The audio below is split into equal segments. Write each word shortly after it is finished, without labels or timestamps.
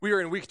We are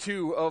in week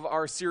 2 of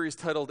our series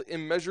titled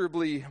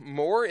Immeasurably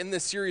More. In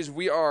this series,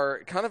 we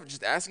are kind of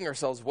just asking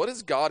ourselves, what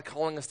is God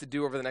calling us to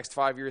do over the next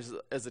 5 years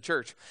as a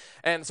church?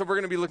 And so we're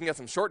going to be looking at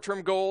some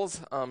short-term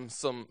goals,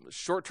 some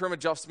short-term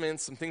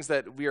adjustments, some things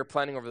that we are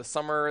planning over the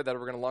summer that we're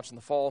going to launch in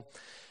the fall.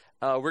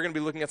 We're going to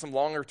be looking at some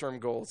longer-term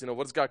goals.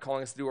 What is God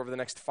calling us to do over the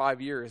next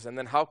 5 years? And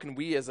then how can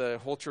we as a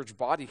whole church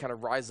body kind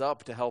of rise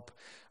up to help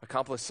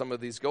accomplish some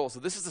of these goals? So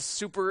this is a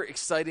super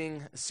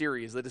exciting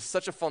series. It is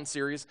such a fun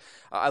series.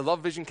 I love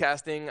vision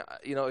casting.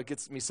 It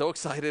gets me so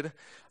excited.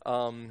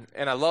 And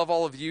I love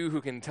all of you who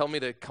can tell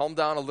me to calm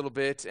down a little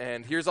bit.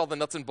 And here's all the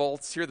nuts and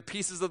bolts. Here are the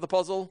pieces of the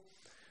puzzle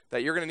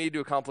that you're going to need to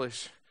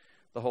accomplish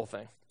the whole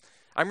thing.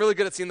 I'm really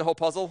good at seeing the whole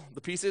puzzle,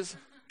 the pieces.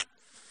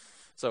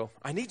 So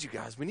I need you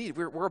guys.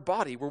 We're a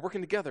body. We're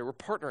working together. We're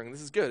partnering. This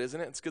is good, isn't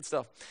it? It's good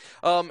stuff.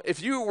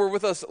 If you were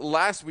with us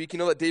last week, you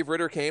know that Dave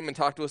Ritter came and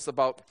talked to us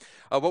about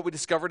what we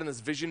discovered in this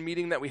vision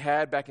meeting that we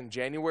had back in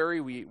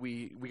January.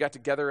 We got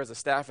together as a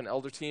staff and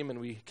elder team,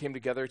 and we came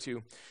together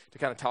to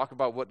kind of talk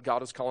about what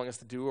God is calling us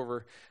to do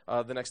over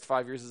the next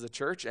 5 years as a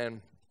church.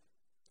 And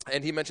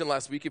he mentioned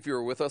last week, if you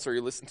were with us or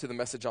you listened to the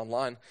message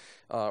online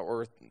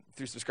or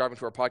through subscribing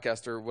to our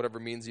podcast or whatever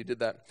means you did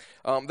that,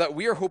 that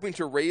we are hoping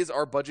to raise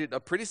our budget a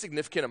pretty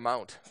significant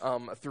amount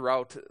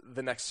throughout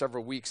the next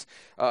several weeks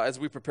as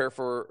we prepare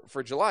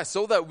for July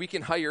so that we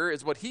can hire,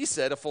 is what he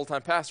said, a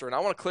full-time pastor. And I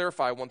want to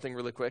clarify one thing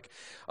really quick.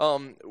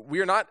 We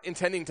are not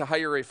intending to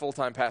hire a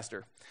full-time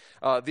pastor.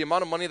 The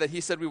amount of money that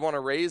he said we want to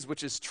raise,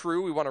 which is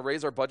true, we want to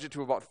raise our budget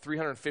to about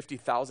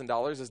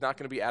 $350,000, is not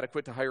going to be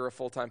adequate to hire a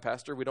full-time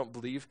pastor. We don't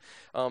believe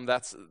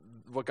that's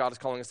what God is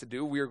calling us to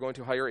do. We are going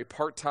to hire a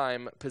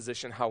part-time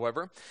position,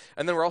 however.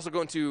 And then we're also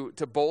going to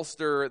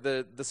bolster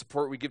the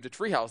support we give to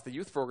Treehouse, the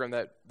youth program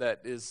that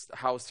is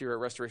housed here at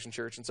Restoration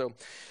Church. And so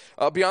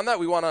beyond that,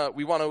 we want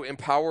to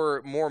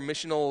empower more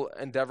missional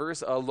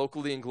endeavors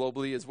locally and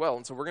globally as well.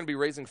 And so we're going to be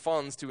raising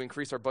funds to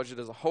increase our budget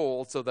as a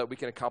whole so that we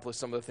can accomplish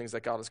some of the things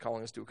that God is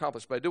calling us to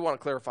accomplish. But I do want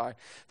to clarify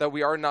that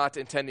we are not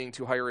intending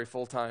to hire a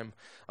full-time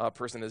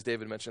person, as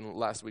David mentioned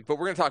last week. But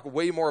we're going to talk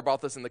way more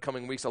about this in the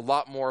coming weeks, a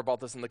lot more about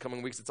this in the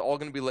coming weeks. It's all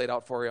going to be laid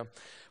out for you.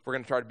 We're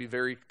going to try to be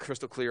very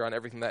crystal clear on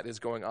everything that is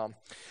going on.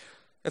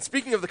 And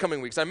speaking of the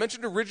coming weeks, I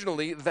mentioned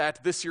originally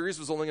that this series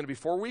was only going to be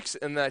 4 weeks,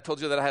 and then I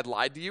told you that I had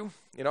lied to you.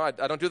 I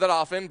don't do that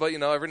often, but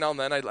every now and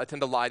then I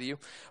tend to lie to you.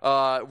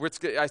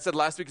 I said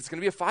last week it's going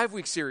to be a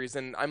 5-week series,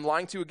 and I'm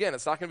lying to you again.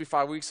 It's not going to be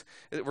 5 weeks.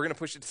 We're going to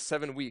push it to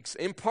 7 weeks,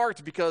 in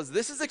part because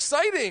this is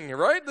exciting,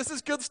 right? This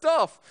is good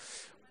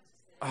stuff.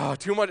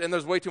 Too much, and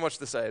there's way too much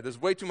to say.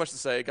 There's way too much to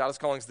say. God is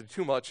calling us to do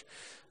too much,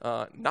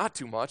 not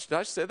too much. Did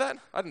I just say that?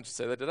 I didn't just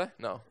say that, did I?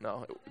 No.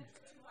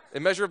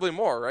 Immeasurably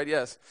more, right?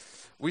 Yes.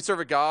 We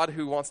serve a God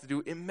who wants to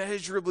do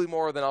immeasurably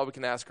more than all we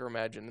can ask or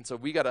imagine. And so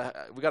we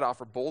gotta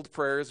offer bold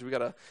prayers. We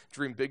gotta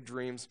dream big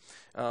dreams.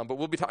 But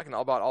we'll be talking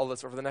about all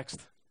this over the next,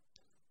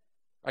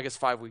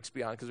 5 weeks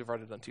beyond, because we've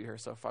already done 2 here,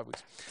 so 5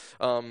 weeks.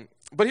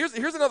 But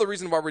here's another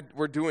reason why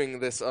we're doing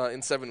this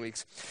in 7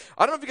 weeks.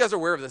 I don't know if you guys are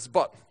aware of this,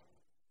 but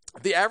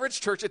the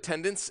average church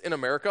attendance in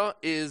America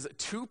is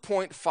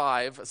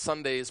 2.5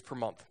 Sundays per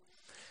month.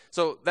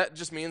 So that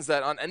just means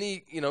that on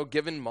any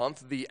given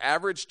month, the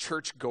average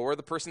church goer,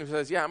 the person who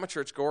says, yeah, I'm a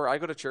church goer, I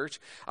go to church,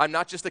 I'm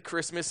not just a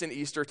Christmas and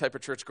Easter type of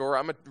church goer,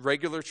 I'm a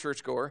regular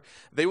church goer,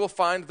 they will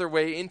find their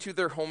way into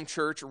their home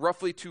church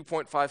roughly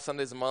 2.5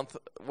 Sundays a month.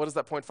 What does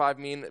that 0.5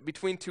 mean?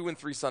 Between 2 and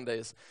 3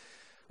 Sundays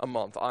a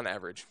month on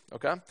average,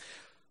 okay?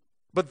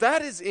 But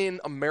that is in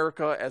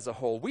America as a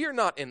whole. We are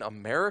not in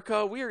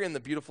America. We are in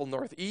the beautiful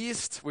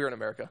Northeast. We are in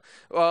America.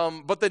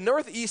 But the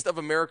Northeast of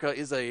America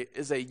is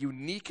a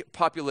unique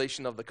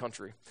population of the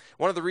country.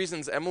 One of the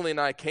reasons Emily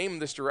and I came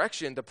this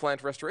direction to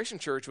plant Restoration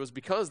Church was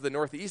because the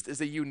Northeast is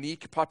a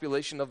unique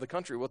population of the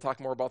country. We'll talk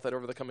more about that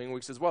over the coming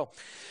weeks as well.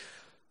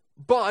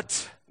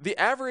 But the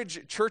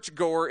average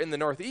churchgoer in the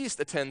Northeast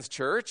attends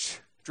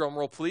church, drum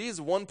roll please,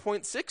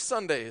 1.6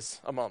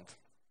 Sundays a month.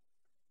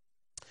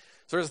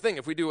 So here's the thing,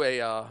 if we do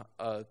a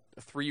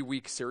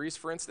 3-week series,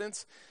 for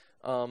instance,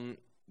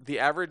 the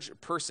average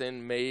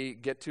person may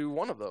get to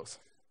 1 of those.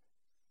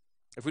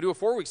 If we do a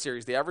 4-week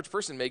series, the average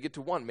person may get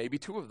to 1, maybe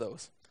 2 of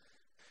those.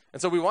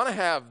 And so we want to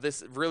have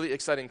this really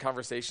exciting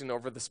conversation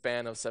over the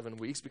span of 7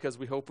 weeks because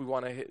we hope we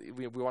want to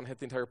hit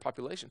the entire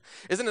population.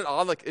 Isn't it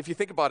odd, if you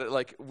think about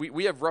it,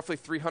 we have roughly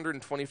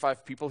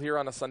 325 people here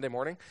on a Sunday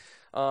morning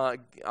on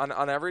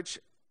average.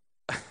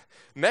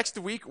 Next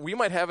week, we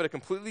might have a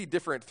completely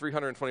different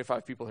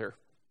 325 people here.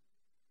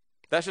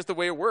 That's just the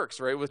way it works,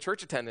 right? With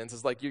church attendance,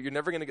 it's you're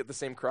never going to get the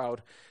same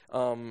crowd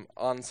on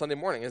Sunday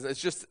morning. It's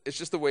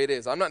just the way it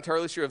is. I'm not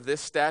entirely sure if this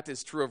stat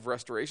is true of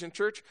Restoration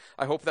Church.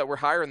 I hope that we're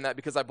higher than that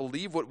because I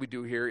believe what we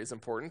do here is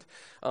important.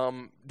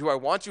 Do I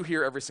want you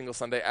here every single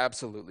Sunday?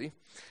 Absolutely.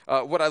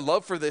 Would I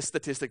love for this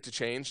statistic to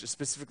change,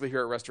 specifically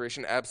here at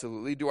Restoration?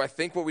 Absolutely. Do I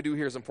think what we do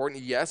here is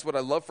important? Yes. Would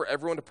I love for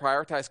everyone to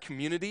prioritize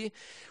community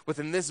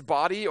within this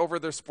body over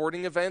their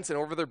sporting events and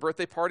over their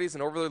birthday parties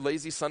and over their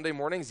lazy Sunday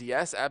mornings?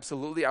 Yes,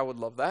 absolutely. I would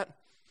love that.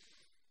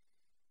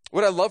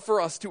 Would I love for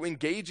us to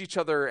engage each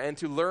other and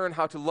to learn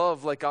how to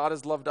love like God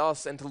has loved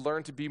us and to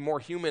learn to be more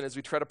human as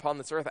we tread upon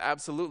this earth?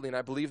 Absolutely. And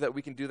I believe that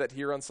we can do that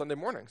here on Sunday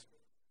mornings.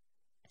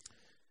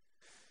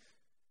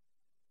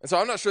 And so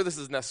I'm not sure this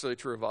is necessarily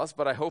true of us,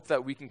 but I hope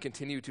that we can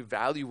continue to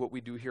value what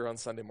we do here on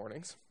Sunday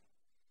mornings.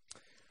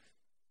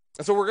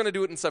 And so we're going to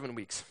do it in 7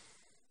 weeks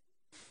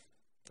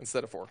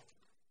instead of 4.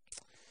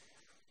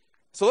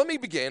 So let me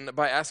begin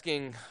by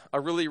asking a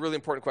really, really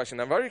important question.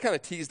 I've already kind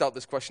of teased out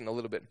this question a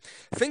little bit.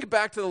 Think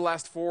back to the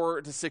last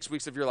 4 to 6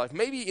 weeks of your life.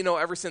 Maybe,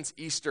 ever since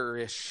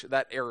Easter-ish,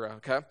 that era,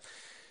 okay?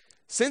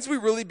 Since we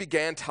really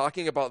began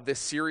talking about this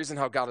series and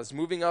how God is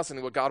moving us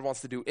and what God wants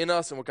to do in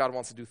us and what God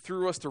wants to do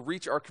through us to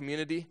reach our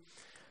community,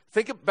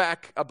 think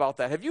back about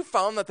that. Have you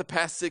found that the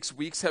past 6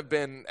 weeks have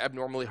been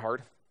abnormally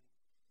hard?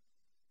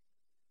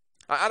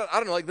 I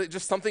don't know, like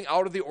just something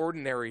out of the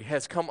ordinary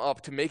has come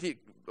up to make it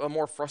a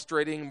more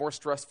frustrating, more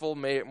stressful,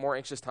 more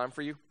anxious time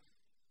for you?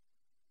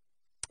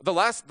 The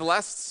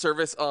last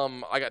service,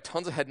 I got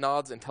tons of head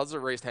nods and tons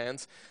of raised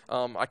hands.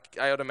 I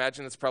would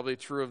imagine it's probably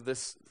true of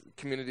this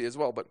community as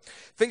well. But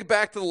think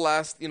back to the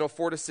last,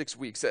 4 to 6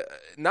 weeks,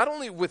 not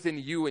only within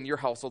you and your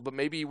household, but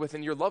maybe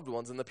within your loved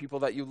ones and the people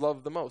that you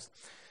love the most.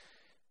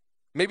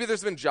 Maybe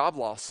there's been job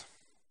loss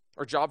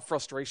or job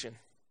frustration.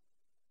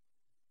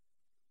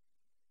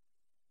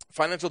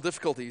 Financial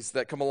difficulties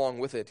that come along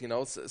with it.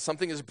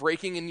 Something is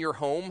breaking in your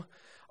home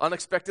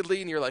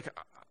unexpectedly, and you're like,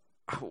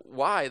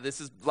 why? This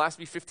has lasted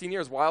me 15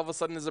 years. Why all of a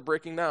sudden is it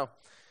breaking now?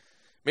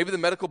 Maybe the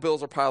medical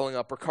bills are piling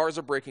up or cars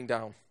are breaking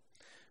down.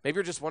 Maybe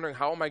you're just wondering,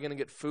 how am I going to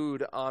get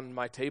food on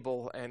my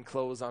table and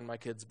clothes on my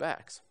kids'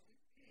 backs?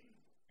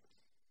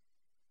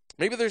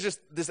 Maybe there's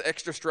just this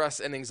extra stress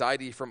and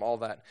anxiety from all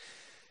that.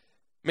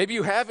 Maybe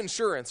you have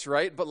insurance,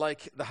 right? But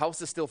the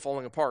house is still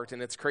falling apart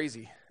and it's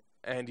crazy.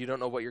 And you don't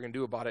know what you're going to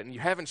do about it. And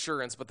you have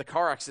insurance, but the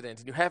car accident.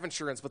 And you have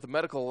insurance, but the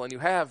medical. And you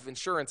have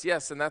insurance,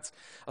 yes, and that's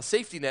a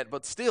safety net.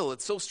 But still,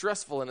 it's so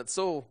stressful and it's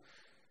so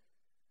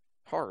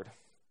hard.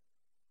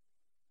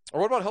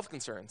 Or what about health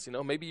concerns?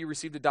 Maybe you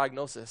received a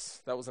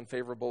diagnosis that was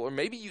unfavorable. Or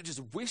maybe you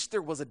just wish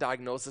there was a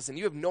diagnosis and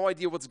you have no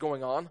idea what's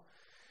going on.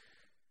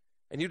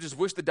 And you just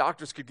wish the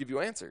doctors could give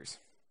you answers.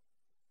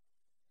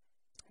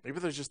 Maybe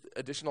there's just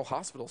additional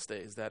hospital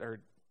stays that are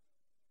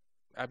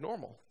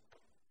abnormal.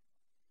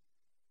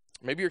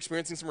 Maybe you're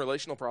experiencing some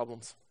relational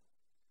problems.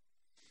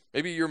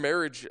 Maybe your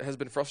marriage has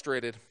been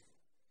frustrated.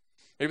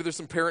 Maybe there's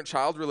some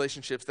parent-child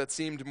relationships that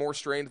seemed more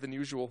strained than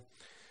usual.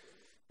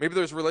 Maybe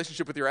there's a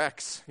relationship with your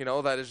ex,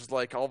 that is just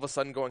all of a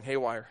sudden going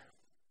haywire.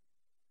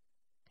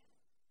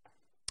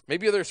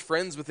 Maybe there's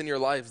friends within your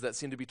lives that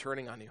seem to be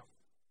turning on you,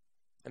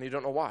 and you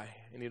don't know why,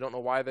 and you don't know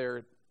why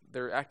they're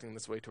acting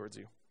this way towards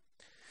you.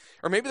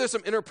 Or maybe there's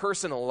some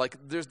interpersonal,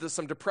 there's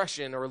some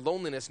depression or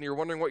loneliness, and you're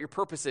wondering what your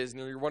purpose is,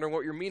 and you're wondering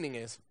what your meaning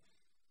is.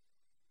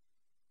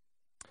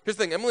 Here's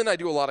the thing, Emily and I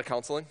do a lot of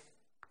counseling.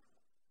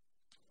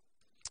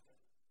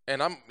 And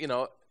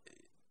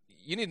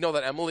you need to know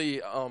that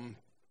Emily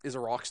is a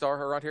rock star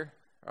around here.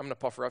 I'm going to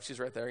puff her up. She's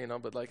right there,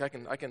 but I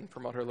can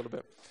promote her a little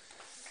bit.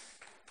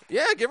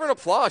 Yeah, give her an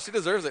applause. She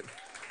deserves it.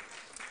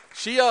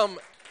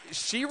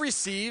 She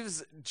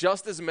receives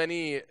just as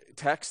many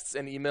texts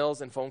and emails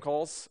and phone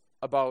calls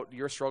about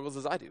your struggles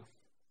as I do.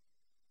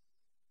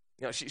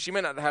 She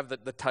may not have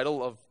the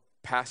title of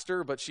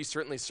pastor, but she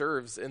certainly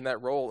serves in that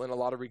role in a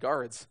lot of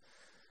regards.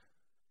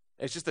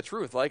 It's just the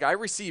truth. I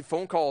receive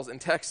phone calls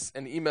and texts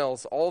and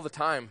emails all the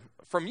time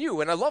from you,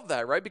 and I love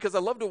that, right? Because I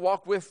love to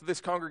walk with this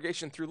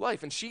congregation through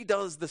life, and she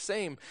does the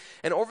same.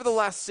 And over the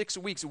last 6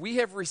 weeks, we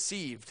have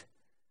received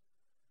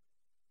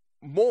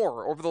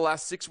more over the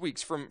last 6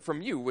 weeks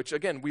from you, which,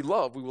 again, we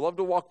love. We love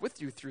to walk with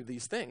you through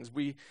these things.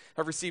 We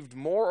have received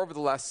more over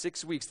the last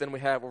 6 weeks than we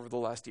have over the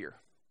last year.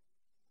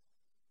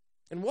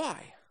 And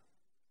why?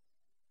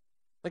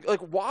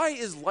 Why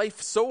is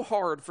life so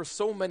hard for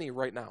so many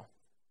right now?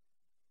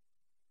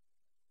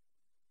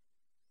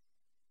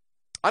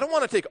 I don't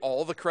want to take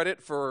all the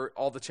credit for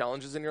all the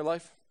challenges in your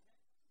life.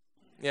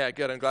 Yeah,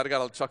 good. I'm glad I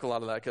got a chuckle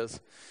out of that, because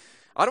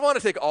I don't want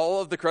to take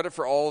all of the credit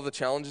for all of the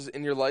challenges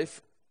in your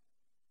life.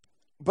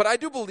 But I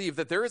do believe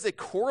that there is a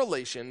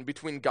correlation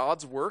between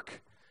God's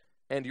work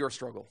and your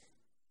struggle.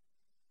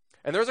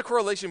 And there's a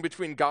correlation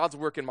between God's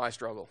work and my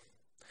struggle.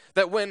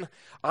 That when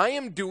I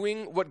am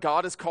doing what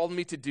God has called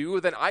me to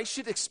do, then I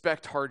should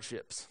expect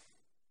hardships.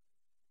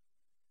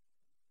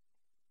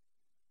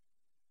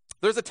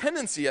 There's a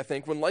tendency, I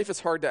think, when life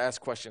is hard to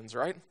ask questions,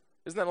 right?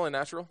 Isn't that only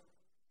natural?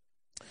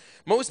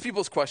 Most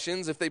people's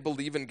questions, if they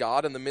believe in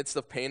God in the midst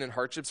of pain and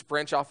hardships,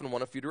 branch off in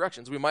one of a few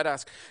directions. We might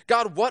ask,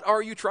 God, what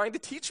are you trying to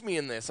teach me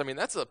in this? I mean,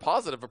 that's a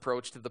positive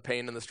approach to the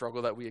pain and the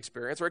struggle that we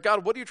experience, right?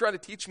 God, what are you trying to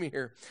teach me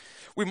here?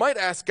 We might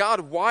ask,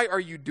 God, why are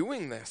you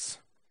doing this?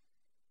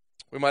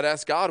 We might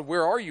ask, God,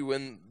 where are you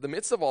in the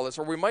midst of all this?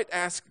 Or we might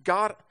ask,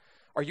 God,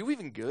 are you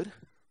even good?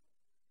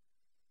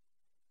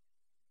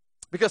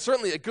 Because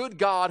certainly a good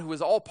God who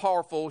is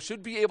all-powerful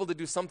should be able to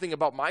do something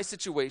about my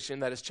situation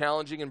that is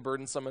challenging and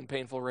burdensome and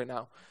painful right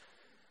now.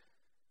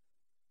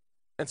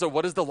 And so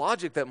what is the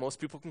logic that most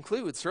people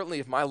conclude? Certainly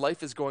if my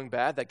life is going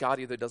bad, that God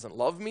either doesn't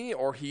love me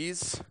or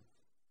he's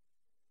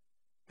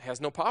has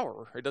no power,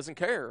 or he doesn't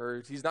care,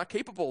 or he's not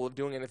capable of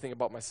doing anything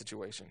about my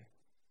situation.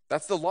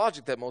 That's the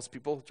logic that most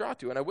people draw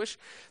to. And I wish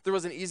there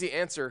was an easy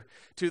answer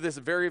to this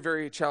very,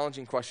 very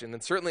challenging question.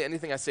 And certainly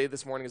anything I say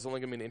this morning is only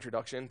going to be an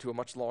introduction to a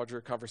much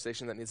larger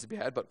conversation that needs to be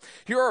had. But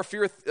here are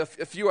a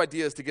few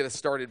ideas to get us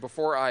started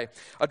before I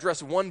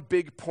address one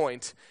big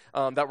point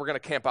that we're going to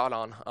camp out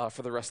on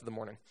for the rest of the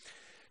morning.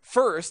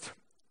 First,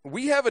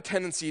 we have a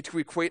tendency to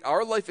equate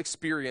our life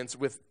experience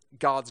with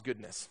God's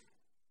goodness.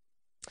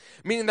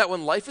 Meaning that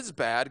when life is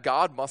bad,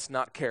 God must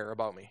not care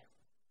about me.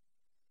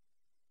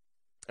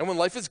 And when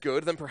life is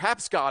good, then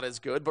perhaps God is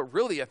good. But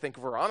really, I think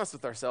if we're honest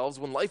with ourselves,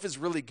 when life is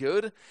really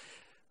good,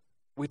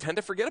 we tend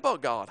to forget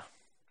about God.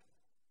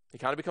 He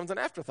kind of becomes an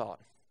afterthought.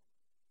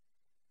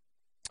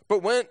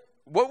 But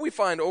what we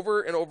find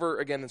over and over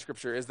again in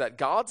Scripture is that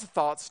God's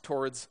thoughts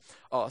towards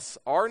us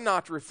are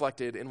not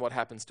reflected in what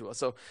happens to us.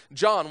 So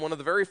John, one of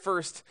the very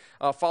first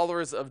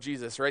followers of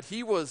Jesus, right?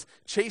 He was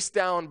chased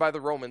down by the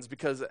Romans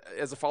because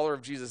as a follower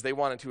of Jesus, they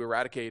wanted to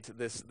eradicate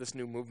this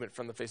new movement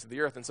from the face of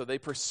the earth. And so they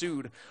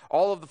pursued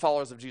all of the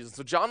followers of Jesus.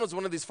 So John was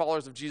one of these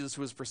followers of Jesus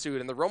who was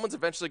pursued. And the Romans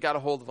eventually got a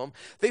hold of him.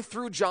 They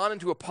threw John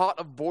into a pot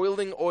of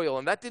boiling oil,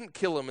 and that didn't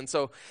kill him. And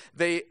so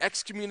they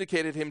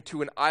excommunicated him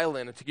to an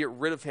island to get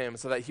rid of him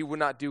so that he would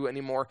not do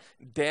any more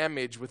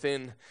damage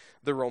within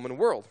the Roman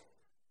world.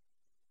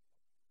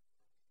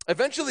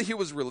 Eventually he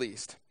was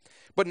released,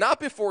 but not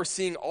before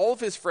seeing all of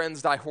his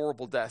friends die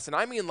horrible deaths. And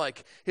I mean,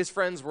 like, his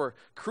friends were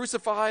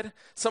crucified.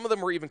 Some of them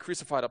were even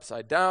crucified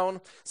upside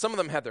down. Some of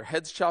them had their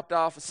heads chopped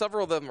off.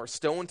 Several of them were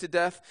stoned to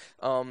death.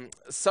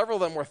 Several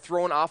of them were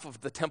thrown off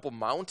of the Temple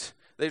Mount.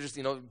 They just,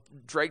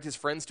 dragged his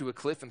friends to a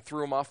cliff and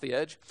threw him off the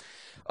edge.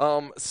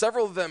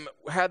 Several of them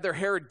had their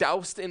hair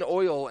doused in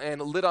oil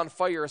and lit on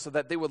fire so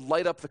that they would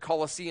light up the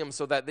Colosseum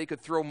so that they could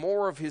throw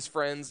more of his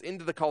friends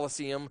into the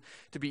Colosseum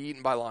to be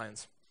eaten by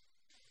lions.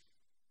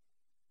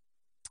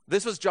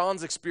 This was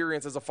John's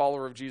experience as a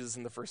follower of Jesus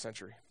in the first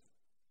century.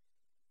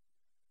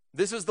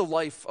 This was the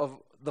life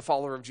of the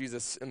follower of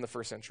Jesus in the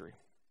first century.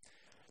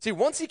 See,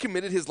 once he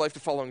committed his life to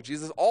following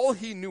Jesus, all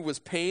he knew was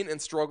pain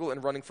and struggle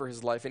and running for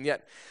his life. And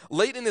yet,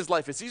 late in his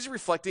life, as he's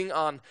reflecting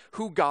on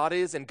who God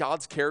is and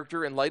God's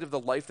character in light of the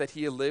life that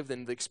he had lived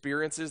and the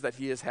experiences that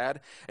he has had,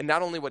 and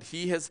not only what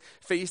he has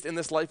faced in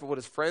this life, but what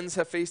his friends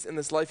have faced in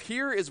this life,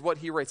 here is what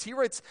he writes. He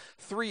writes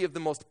three of the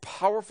most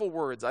powerful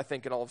words, I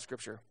think, in all of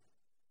Scripture.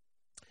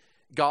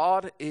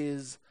 God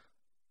is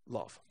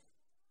love.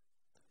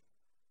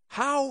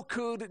 How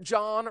could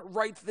John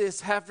write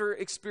this after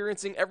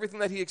experiencing everything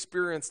that he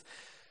experienced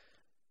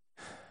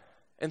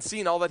and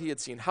seeing all that he had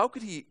seen? How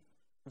could he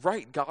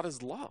write God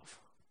is love?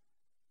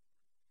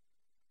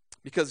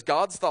 Because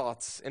God's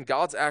thoughts and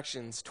God's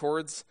actions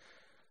towards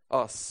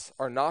us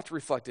are not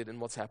reflected in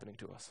what's happening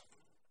to us.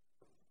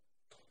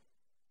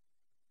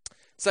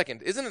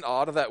 Second, isn't it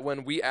odd that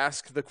when we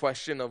ask the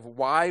question of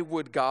why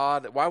would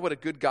a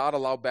good God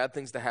allow bad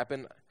things to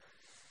happen?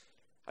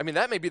 I mean,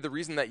 that may be the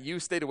reason that you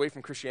stayed away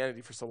from Christianity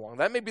for so long.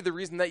 That may be the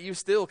reason that you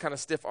still kind of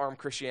stiff-arm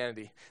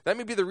Christianity. That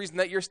may be the reason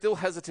that you're still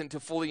hesitant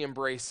to fully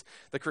embrace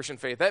the Christian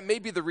faith. That may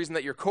be the reason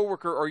that your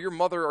coworker or your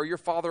mother or your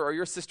father or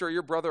your sister or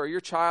your brother or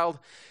your child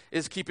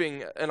is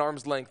keeping an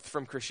arm's length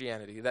from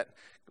Christianity. That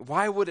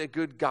why would a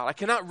good God? I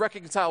cannot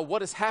reconcile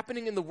what is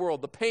happening in the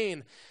world, the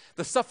pain,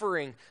 the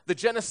suffering, the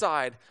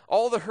genocide,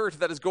 all the hurt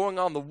that is going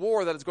on, the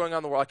war that is going on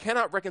in the world. I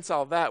cannot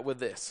reconcile that with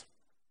this.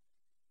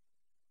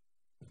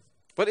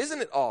 But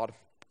isn't it odd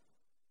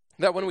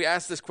that when we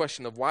ask this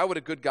question of why would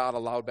a good God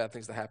allow bad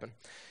things to happen,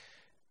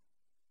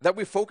 that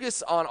we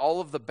focus on all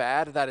of the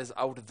bad that is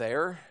out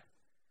there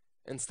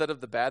instead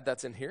of the bad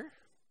that's in here?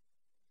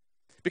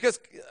 Because,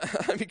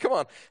 I mean, come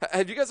on,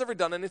 have you guys ever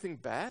done anything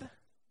bad?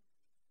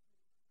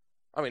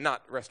 I mean,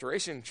 not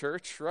Restoration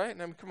Church, right?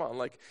 I mean, come on,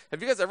 like,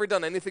 have you guys ever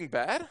done anything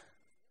bad?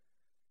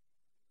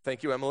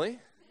 Thank you, Emily.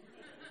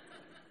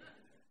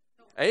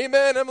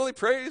 Amen, Emily,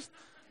 praise.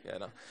 Yeah,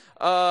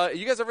 no.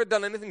 You guys ever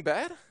done anything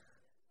bad?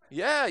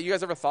 Yeah, you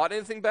guys ever thought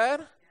anything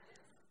bad?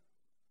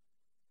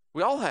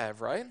 We all have,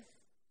 right?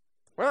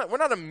 We're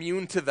not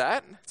immune to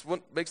that. It's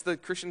what makes the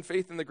Christian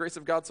faith and the grace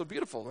of God so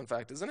beautiful, in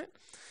fact, isn't it?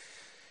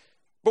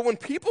 But when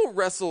people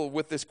wrestle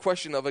with this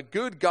question of a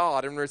good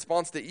God in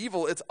response to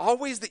evil, it's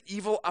always the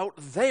evil out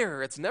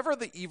there. It's never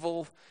the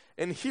evil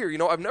in here.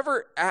 I've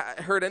never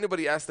heard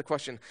anybody ask the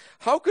question,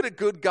 how could a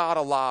good God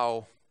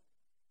allow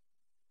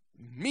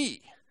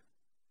me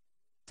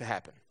to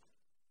happen?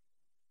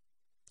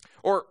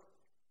 Or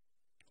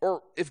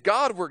if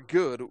God were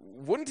good,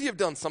 wouldn't he have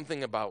done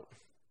something about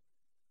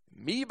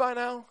me by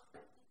now?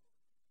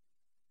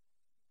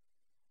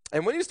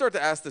 And when you start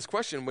to ask this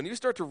question, when you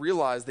start to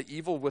realize the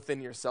evil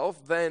within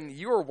yourself, then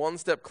you are one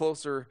step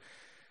closer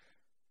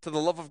to the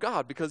love of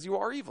God because you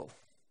are evil.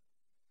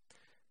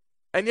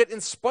 And yet, in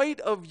spite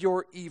of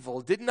your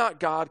evil, did not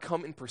God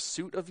come in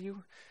pursuit of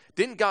you?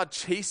 Didn't God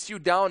chase you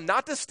down,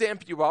 not to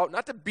stamp you out,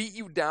 not to beat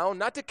you down,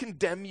 not to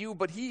condemn you,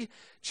 but he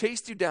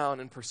chased you down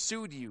and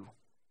pursued you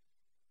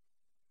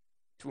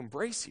to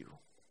embrace you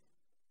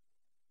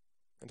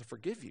and to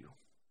forgive you.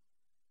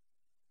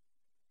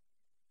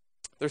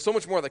 There's so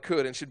much more that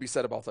could and should be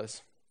said about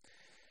this.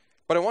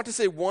 But I want to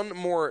say one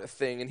more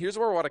thing, and here's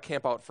where I want to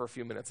camp out for a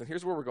few minutes, and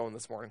here's where we're going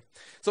this morning.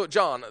 So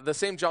John, the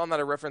same John that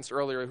I referenced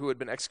earlier who had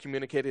been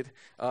excommunicated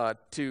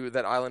to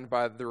that island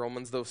by the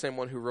Romans, the same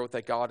one who wrote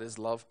that God is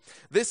love.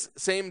 This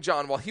same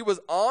John, while he was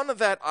on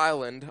that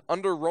island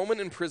under Roman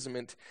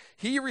imprisonment,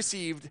 he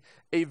received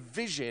a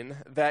vision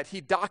that he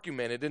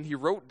documented and he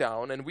wrote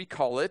down, and we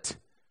call it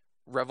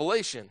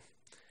Revelation.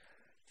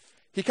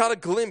 He caught a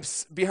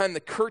glimpse behind the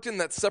curtain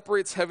that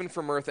separates heaven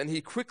from earth, and he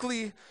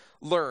quickly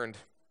learned,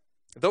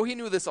 though he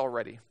knew this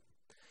already,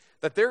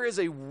 that there is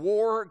a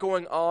war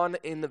going on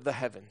in the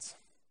heavens.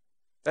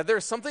 That there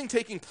is something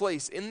taking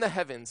place in the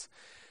heavens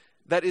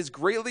that is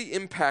greatly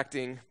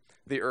impacting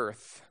the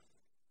earth.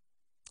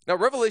 Now,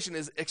 Revelation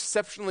is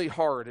exceptionally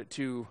hard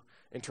to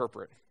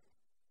interpret.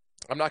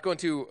 I'm not going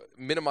to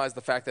minimize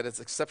the fact that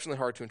it's exceptionally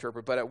hard to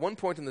interpret, but at one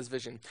point in this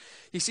vision,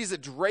 he sees a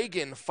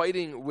dragon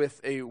fighting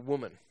with a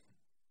woman.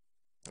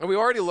 And we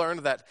already learned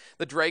that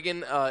the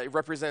dragon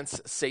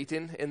represents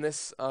Satan in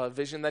this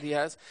vision that he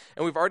has.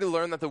 And we've already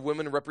learned that the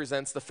woman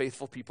represents the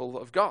faithful people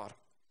of God,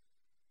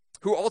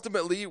 who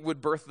ultimately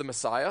would birth the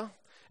Messiah,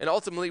 and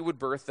ultimately would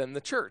birth then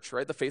the church,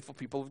 right? The faithful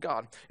people of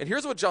God. And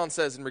here's what John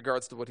says in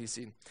regards to what he's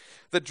seen.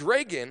 The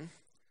dragon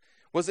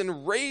was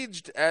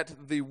enraged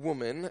at the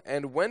woman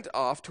and went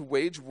off to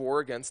wage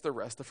war against the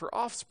rest of her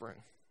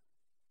offspring.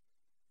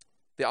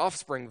 The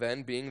offspring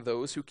then being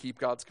those who keep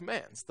God's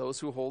commands,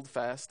 those who hold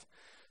fast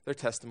their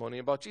testimony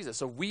about Jesus.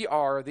 So we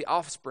are the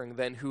offspring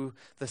then who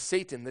the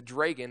Satan, the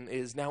dragon,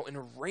 is now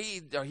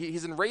enraged.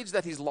 He's enraged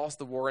that he's lost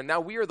the war, and now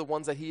we are the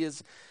ones that he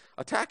is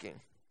attacking.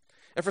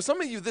 And for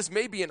some of you, this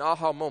may be an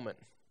aha moment.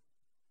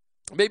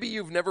 Maybe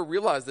you've never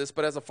realized this,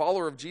 but as a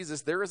follower of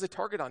Jesus, there is a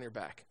target on your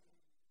back.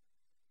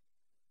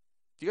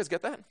 Do you guys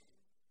get that?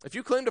 If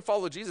you claim to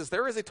follow Jesus,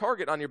 there is a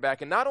target on your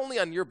back, and not only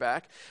on your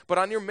back, but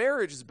on your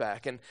marriage's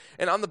back, and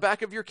on the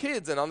back of your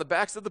kids, and on the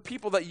backs of the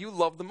people that you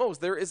love the most.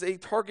 There is a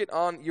target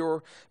on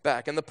your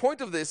back. And the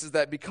point of this is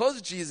that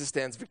because Jesus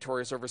stands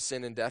victorious over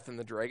sin and death and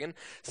the dragon,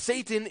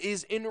 Satan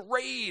is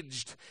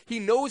enraged. He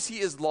knows he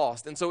is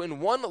lost. And so in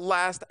one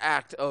last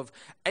act of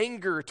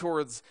anger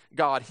towards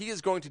God, he is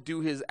going to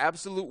do his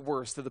absolute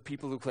worst to the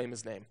people who claim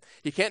his name.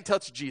 He can't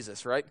touch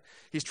Jesus, right?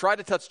 He's tried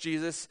to touch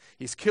Jesus.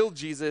 He's killed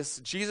Jesus.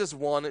 Jesus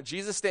won.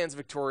 Jesus stands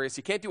victorious.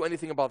 He can't do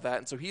anything about that,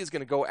 and so he is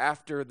going to go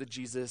after the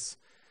Jesus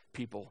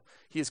people.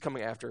 He is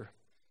coming after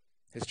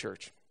his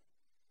church.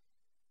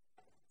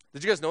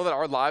 Did you guys know that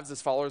our lives as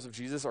followers of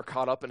Jesus are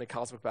caught up in a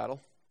cosmic battle?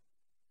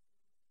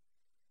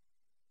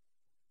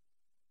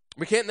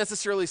 We can't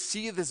necessarily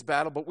see this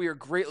battle, but we are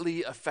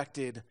greatly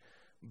affected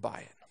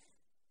by it.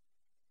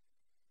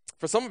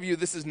 For some of you,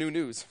 this is new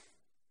news.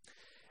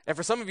 And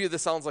for some of you,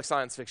 this sounds like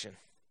science fiction.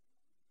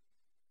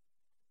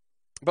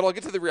 But I'll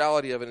get to the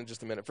reality of it in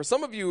just a minute. For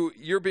some of you,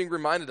 you're being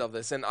reminded of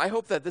this, and I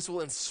hope that this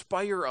will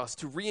inspire us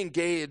to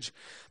re-engage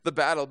the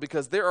battle,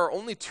 because there are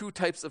only two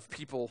types of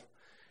people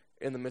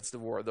in the midst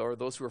of war. There are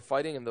those who are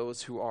fighting and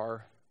those who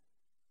are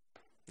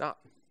not.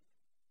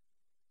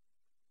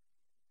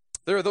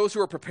 There are those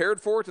who are prepared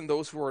for it and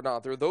those who are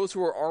not. There are those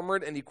who are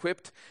armored and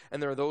equipped,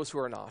 and there are those who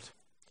are not.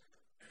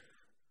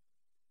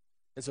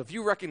 And so if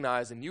you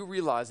recognize and you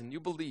realize and you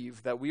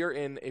believe that we are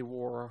in a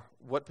war,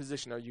 what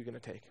position are you going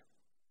to take?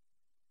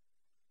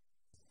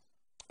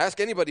 Ask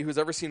anybody who's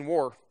ever seen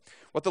war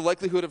what the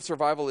likelihood of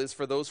survival is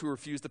for those who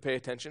refuse to pay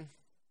attention,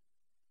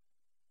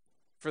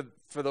 for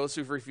those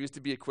who refuse to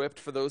be equipped,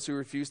 for those who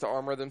refuse to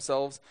armor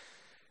themselves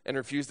and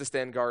refuse to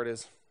stand guard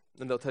is,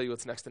 and they'll tell you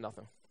it's next to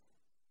nothing.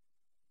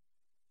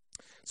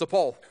 So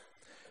Paul,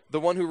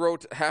 the one who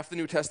wrote half the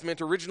New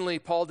Testament, originally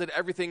Paul did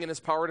everything in his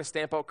power to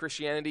stamp out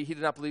Christianity. He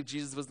did not believe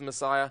Jesus was the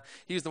Messiah.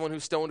 He was the one who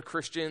stoned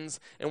Christians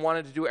and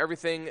wanted to do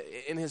everything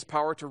in his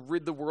power to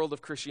rid the world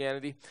of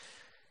Christianity.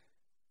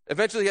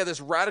 Eventually, he had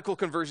this radical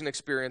conversion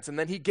experience, and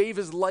then he gave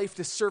his life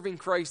to serving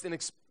Christ and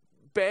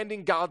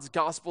expanding God's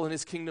gospel and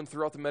his kingdom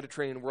throughout the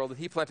Mediterranean world, and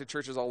he planted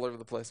churches all over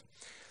the place.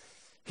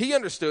 He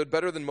understood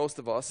better than most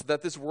of us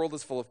that this world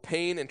is full of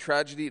pain and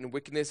tragedy and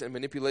wickedness and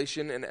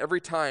manipulation, and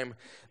every time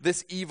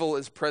this evil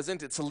is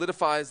present, it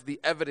solidifies the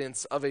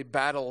evidence of a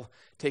battle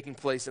taking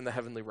place in the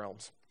heavenly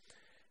realms.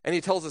 And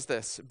he tells us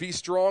this: be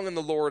strong in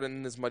the Lord and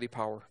in his mighty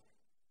power.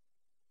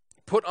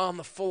 Put on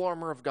the full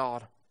armor of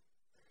God,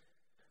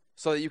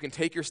 so that you can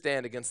take your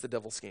stand against the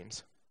devil's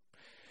schemes.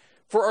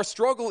 For our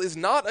struggle is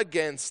not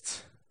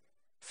against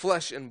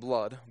flesh and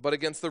blood, but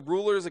against the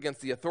rulers,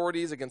 against the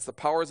authorities, against the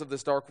powers of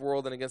this dark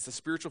world, and against the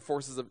spiritual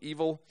forces of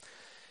evil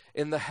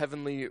in the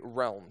heavenly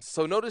realms.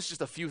 So notice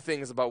just a few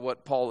things about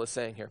what Paul is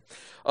saying here.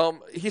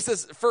 He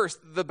says, first,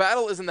 the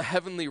battle is in the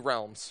heavenly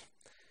realms.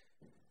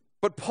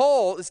 But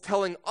Paul is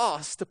telling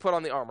us to put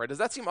on the armor. Does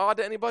that seem odd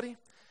to anybody?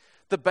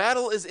 The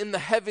battle is in the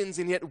heavens,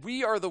 and yet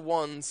we are the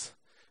ones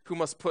who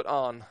must put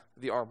on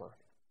the armor.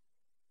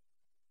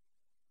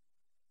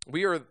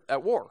 We are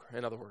at war,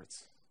 in other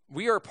words.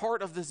 We are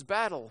part of this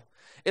battle.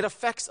 It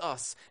affects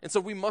us, and so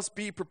we must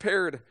be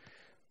prepared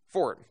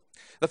for it.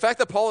 The fact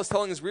that Paul is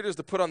telling his readers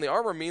to put on the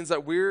armor means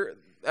that we're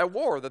at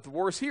war, that the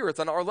war is here. It's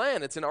on our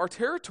land. It's in our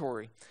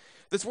territory.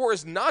 This war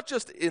is not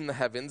just in the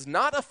heavens,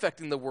 not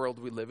affecting the world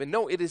we live in.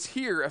 No, it is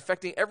here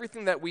affecting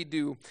everything that we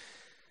do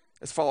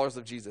as followers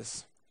of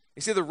Jesus.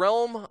 You see, the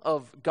realm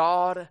of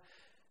God,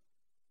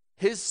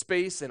 his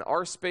space and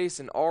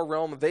our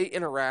realm, they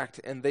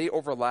interact and they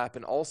overlap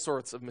in all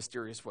sorts of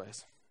mysterious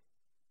ways.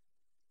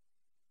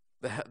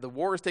 The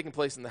war is taking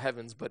place in the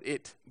heavens, but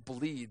it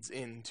bleeds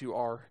into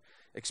our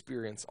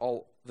experience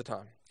all the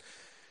time.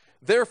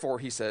 Therefore,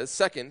 he says,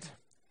 second,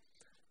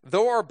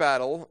 though our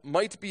battle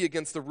might be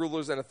against the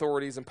rulers and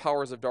authorities and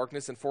powers of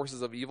darkness and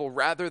forces of evil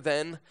rather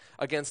than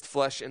against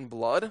flesh and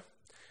blood,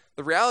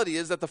 the reality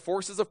is that the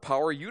forces of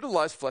power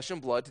utilize flesh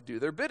and blood to do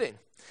their bidding.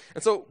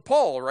 And so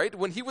Paul, right,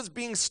 when he was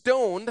being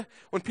stoned,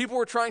 when people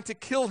were trying to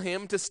kill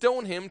him, to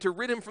stone him, to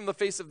rid him from the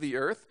face of the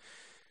earth,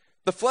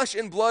 the flesh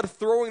and blood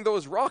throwing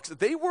those rocks,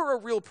 they were a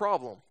real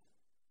problem.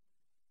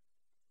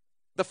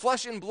 The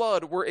flesh and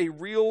blood were a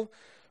real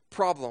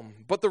problem.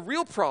 But the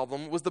real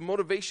problem was the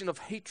motivation of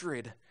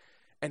hatred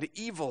and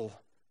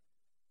evil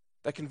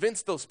that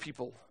convinced those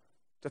people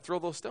to throw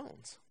those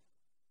stones.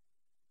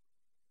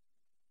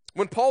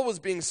 When Paul was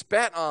being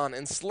spat on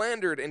and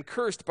slandered and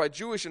cursed by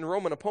Jewish and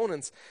Roman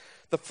opponents,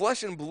 the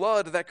flesh and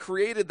blood that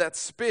created that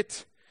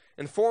spit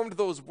and formed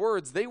those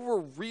words, they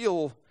were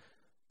real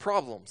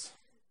problems.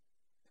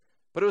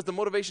 But it was the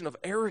motivation of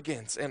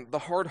arrogance and the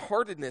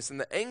hard-heartedness and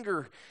the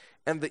anger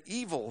and the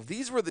evil.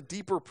 These were the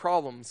deeper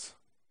problems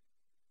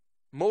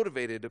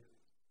motivated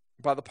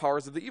by the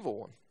powers of the evil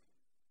one.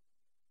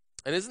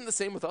 And isn't it the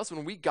same with us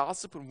when we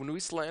gossip, when we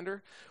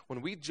slander,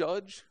 when we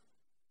judge?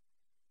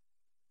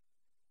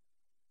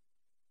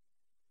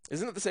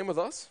 Isn't it the same with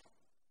us?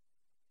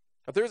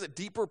 If there's a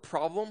deeper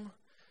problem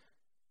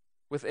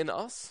within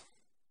us,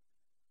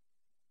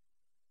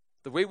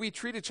 the way we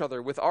treat each other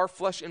with our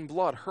flesh and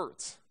blood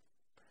hurts.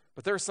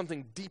 But there is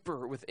something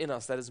deeper within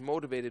us that is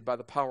motivated by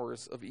the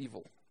powers of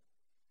evil.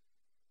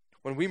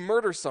 When we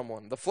murder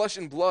someone, the flesh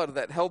and blood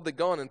that held the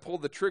gun and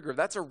pulled the trigger,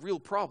 that's a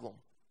real problem.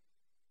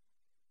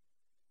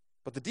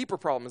 But the deeper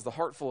problem is the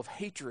heart full of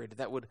hatred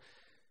that would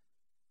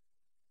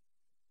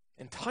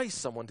entice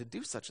someone to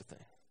do such a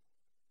thing.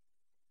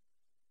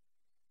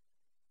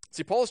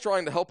 See, Paul is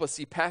trying to help us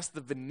see past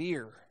the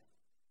veneer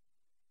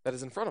that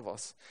is in front of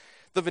us.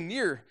 The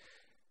veneer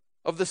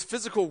of this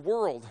physical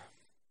world.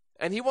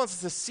 And he wants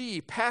us to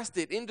see past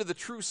it into the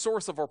true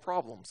source of our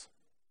problems.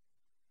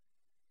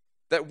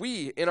 That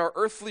we, in our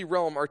earthly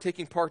realm, are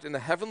taking part in a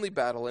heavenly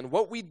battle, and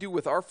what we do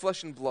with our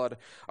flesh and blood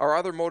are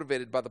either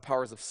motivated by the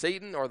powers of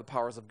Satan or the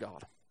powers of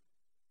God.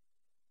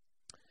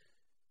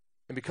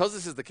 And because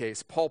this is the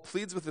case, Paul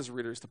pleads with his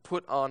readers to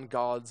put on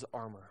God's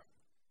armor.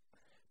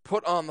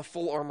 Put on the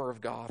full armor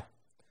of God,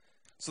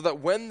 so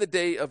that when the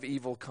day of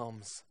evil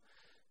comes,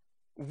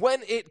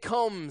 when it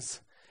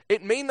comes,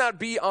 it may not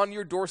be on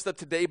your doorstep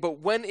today, but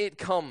when it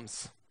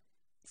comes,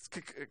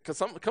 because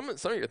some of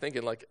you are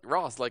thinking, like,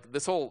 Ross, like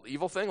this whole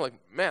evil thing, like,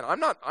 man, I'm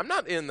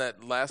not in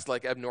that last,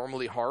 like,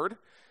 abnormally hard.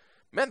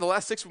 Man, the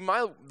last 6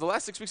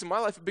 weeks of my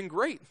life have been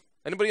great.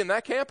 Anybody in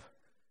that camp?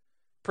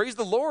 Praise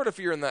the Lord if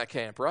you're in that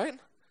camp, right?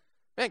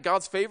 Man,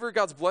 God's favor,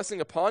 God's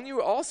blessing upon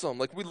you, awesome.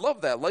 Like, we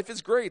love that. Life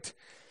is great.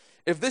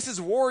 If this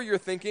is war, you're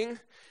thinking,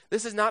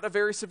 this is not a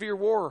very severe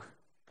war.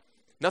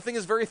 Nothing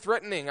is very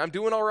threatening. I'm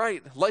doing all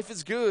right. Life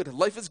is good.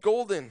 Life is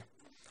golden.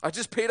 I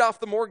just paid off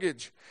the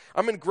mortgage.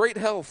 I'm in great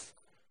health.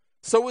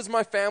 So is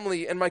my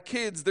family and my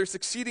kids. They're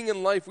succeeding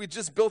in life. We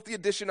just built the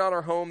addition on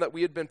our home that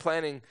we had been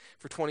planning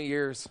for 20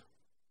 years.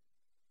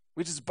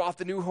 We just bought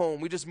the new home.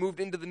 We just moved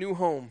into the new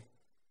home.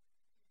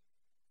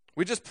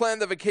 We just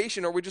planned the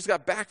vacation, or we just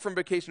got back from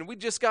vacation. We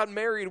just got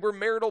married. We're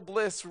marital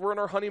bliss. We're on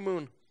our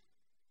honeymoon.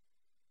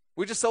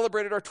 We just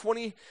celebrated our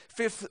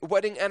 25th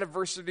wedding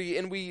anniversary,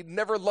 and we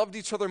never loved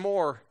each other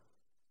more.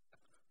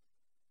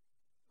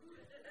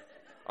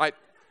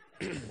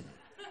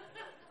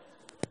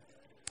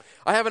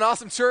 I have an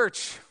awesome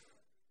church.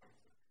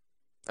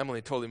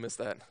 Emily totally missed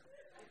that.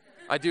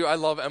 I do. I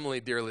love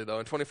Emily dearly, though.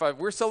 In 25,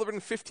 we're celebrating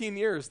 15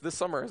 years this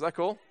summer. Is that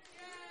cool?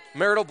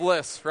 Marital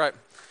bliss, right.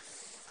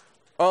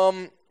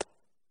 I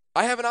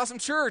have an awesome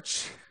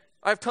church.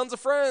 I have tons of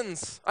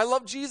friends. I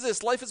love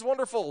Jesus. Life is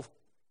wonderful.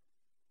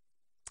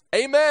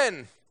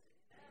 Amen.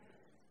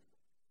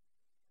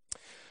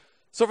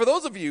 So for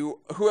those of you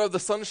who have the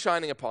sun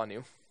shining upon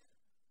you,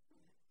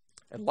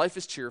 and life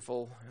is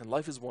cheerful, and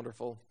life is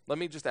wonderful, let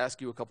me just ask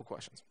you a couple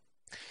questions.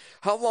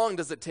 How long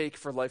does it take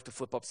for life to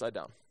flip upside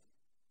down?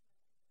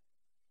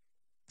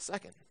 A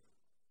second.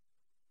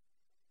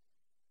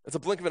 It's a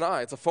blink of an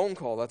eye. It's a phone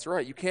call. That's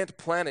right. You can't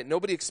plan it.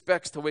 Nobody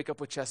expects to wake up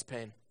with chest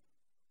pain.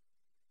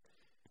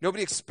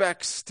 Nobody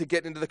expects to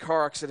get into the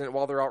car accident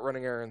while they're out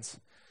running errands.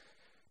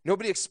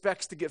 Nobody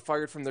expects to get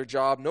fired from their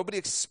job. Nobody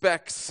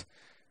expects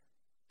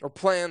or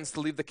plans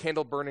to leave the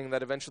candle burning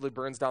that eventually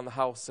burns down the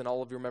house and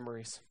all of your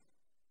memories.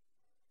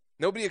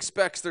 Nobody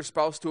expects their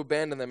spouse to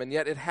abandon them, and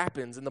yet it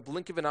happens in the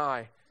blink of an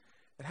eye.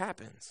 It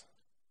happens.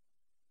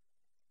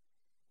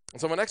 And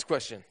so my next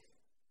question,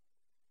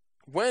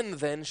 when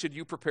then should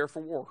you prepare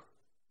for war?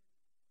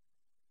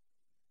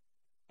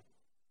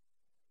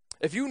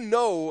 If you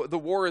know the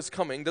war is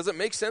coming, does it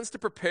make sense to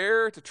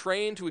prepare, to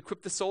train, to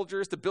equip the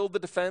soldiers, to build the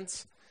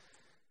defense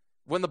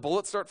when the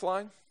bullets start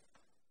flying?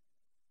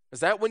 Is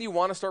that when you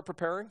want to start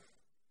preparing?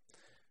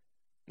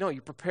 No,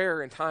 you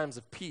prepare in times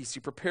of peace.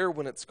 You prepare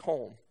when it's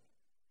calm.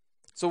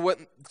 So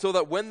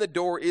that when the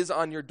door is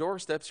on your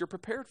doorsteps, you're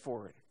prepared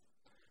for it.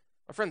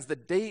 My friends, the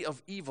day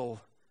of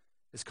evil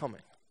is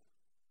coming.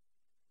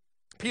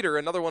 Peter,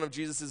 another one of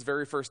Jesus'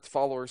 very first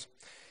followers,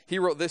 he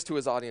wrote this to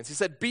his audience. He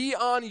said, "Be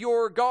on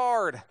your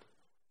guard."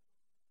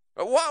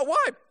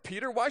 Why,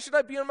 Peter? Why should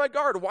I be on my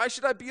guard? Why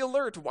should I be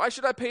alert? Why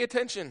should I pay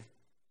attention?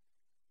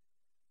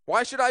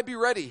 Why should I be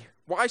ready?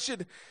 Why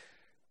should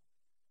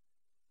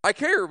I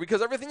care?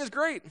 Because everything is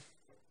great.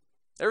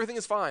 Everything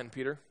is fine,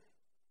 Peter.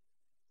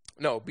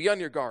 No, be on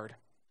your guard.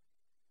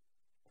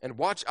 And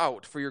watch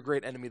out for your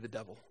great enemy, the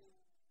devil.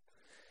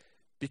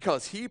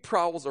 Because he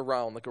prowls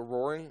around like a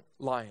roaring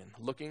lion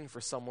looking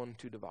for someone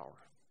to devour.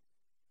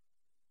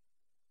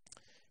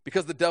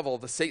 Because the devil,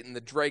 the Satan,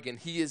 the dragon,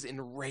 he is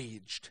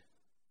enraged.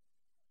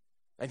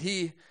 And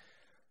he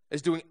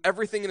is doing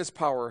everything in his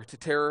power to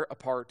tear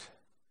apart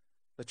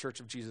the church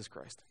of Jesus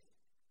Christ.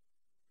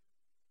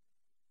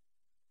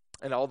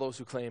 And all those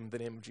who claim the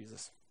name of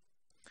Jesus.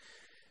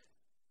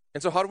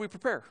 And so how do we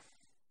prepare?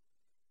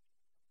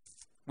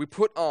 We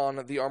put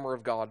on the armor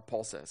of God,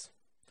 Paul says,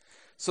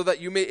 so that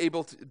you may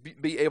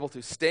be able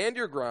to stand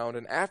your ground,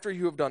 and after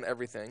you have done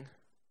everything,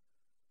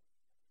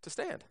 to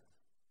stand.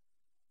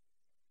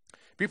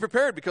 Be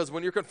prepared, because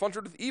when you're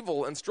confronted with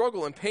evil and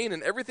struggle and pain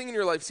and everything in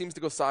your life seems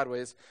to go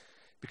sideways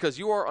because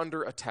you are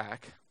under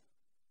attack,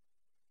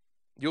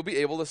 you'll be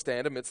able to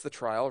stand amidst the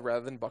trial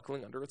rather than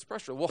buckling under its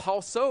pressure. Well, how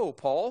so,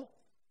 Paul?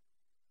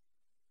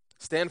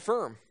 Stand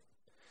firm,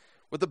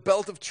 with the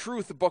belt of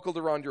truth buckled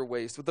around your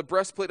waist, with the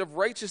breastplate of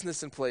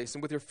righteousness in place,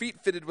 and with your feet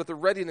fitted with the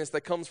readiness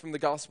that comes from the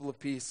gospel of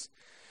peace.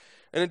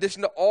 In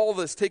addition to all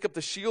this, take up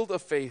the shield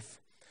of faith,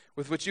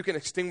 with which you can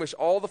extinguish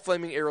all the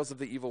flaming arrows of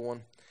the evil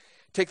one.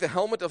 Take the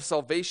helmet of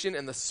salvation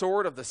and the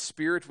sword of the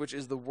Spirit, which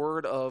is the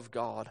word of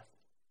God.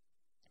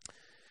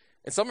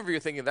 And some of you are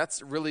thinking,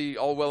 that's really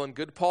all well and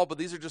good, Paul, but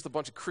these are just a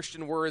bunch of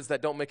Christian words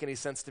that don't make any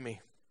sense to me.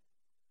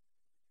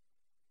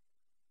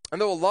 And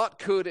though a lot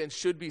could and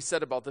should be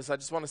said about this, I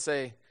just want to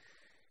say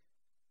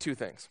two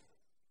things.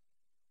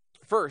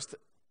 First,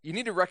 you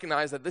need to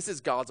recognize that this is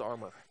God's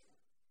armor,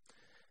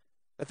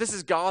 that this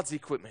is God's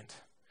equipment.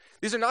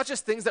 These are not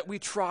just things that we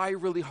try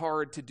really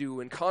hard to do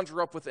and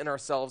conjure up within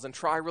ourselves and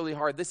try really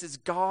hard. This is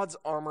God's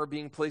armor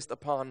being placed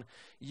upon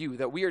you,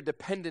 that we are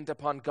dependent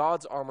upon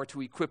God's armor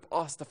to equip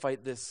us to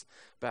fight this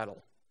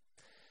battle.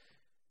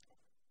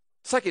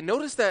 Second,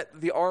 notice that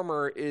the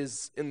armor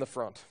is in the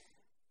front.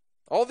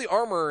 All the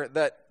armor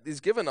that is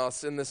given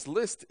us in this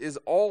list is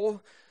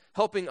all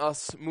helping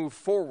us move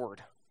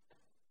forward.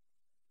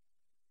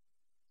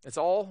 It's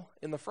all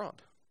in the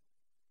front.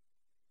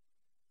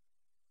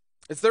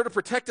 It's there to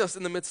protect us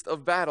in the midst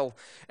of battle,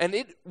 and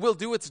it will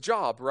do its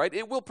job, right?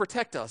 It will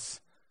protect us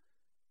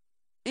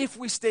if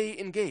we stay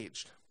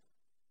engaged.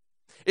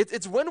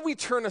 It's when we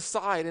turn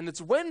aside, and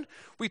it's when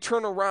we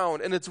turn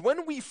around, and it's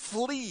when we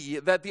flee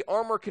that the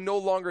armor can no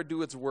longer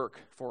do its work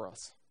for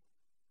us.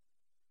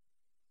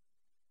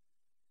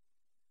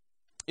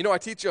 You know, I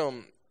teach,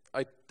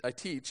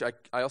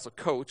 I also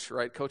coach,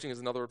 right? Coaching is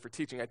another word for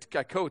teaching.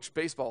 I coach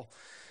baseball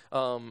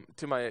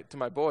to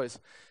my boys,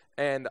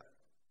 and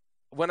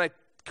when I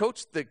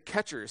coach the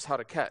catchers how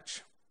to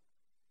catch,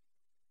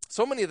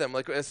 so many of them,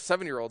 like as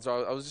 7-year-olds,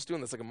 I was just doing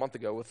this like a month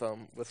ago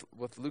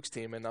with Luke's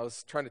team, and I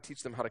was trying to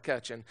teach them how to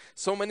catch. And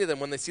so many of them,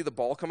 when they see the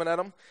ball coming at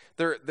them,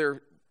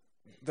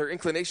 their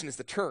inclination is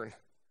to turn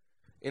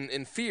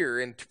in fear,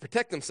 and to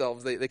protect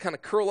themselves, they kind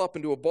of curl up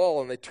into a ball,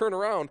 and they turn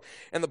around,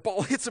 and the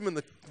ball hits them in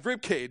the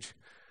rib cage,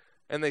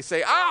 and they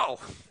say, "Ow!"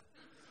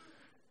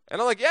 And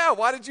I'm like, "Yeah,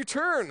 why did you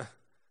turn?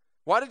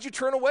 Why did you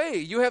turn away?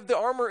 You have the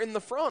armor in the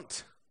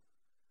front."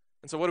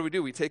 And so what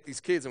do? We take these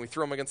kids and we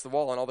throw them against the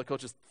wall, and all the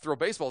coaches throw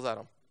baseballs at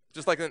them,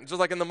 just like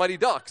in the Mighty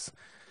Ducks.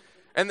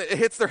 And it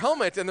hits their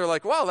helmet, and they're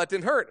like, "Wow, that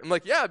didn't hurt." I'm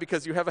like, "Yeah,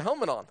 because you have a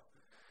helmet on."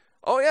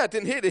 "Oh yeah, it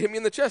didn't hit. It hit me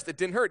in the chest. It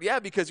didn't hurt." "Yeah,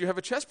 because you have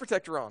a chest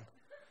protector on."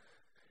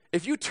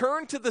 If you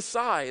turn to the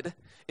side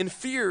in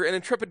fear and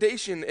in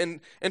trepidation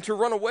and to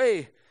run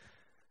away,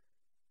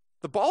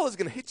 the ball is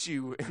going to hit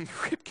you in the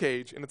rib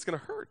cage, and it's going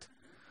to hurt.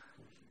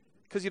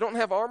 Because you don't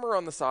have armor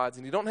on the sides,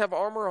 and you don't have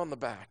armor on the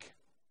back.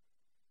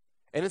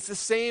 And it's the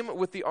same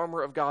with the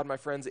armor of God, my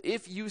friends.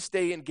 If you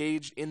stay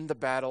engaged in the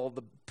battle,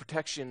 the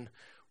protection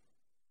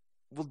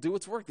will do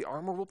its work. The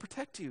armor will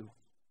protect you.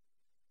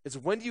 It's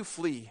when you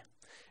flee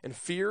in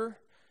fear,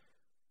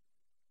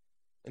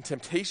 in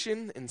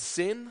temptation, in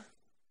sin,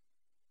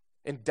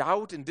 in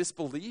doubt and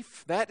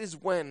disbelief, that is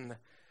when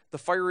the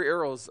fiery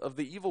arrows of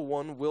the evil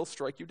one will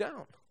strike you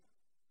down.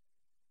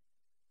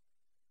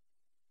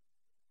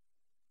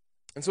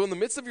 And so in the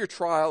midst of your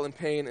trial and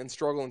pain and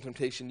struggle and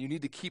temptation, you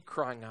need to keep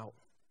crying out.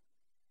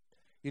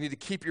 You need to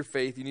keep your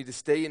faith. You need to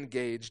stay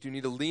engaged. You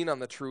need to lean on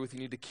the truth. You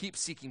need to keep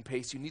seeking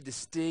pace. You need to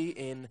stay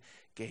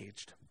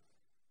engaged.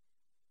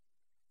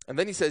 And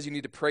then he says you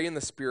need to pray in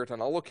the Spirit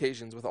on all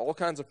occasions with all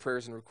kinds of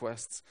prayers and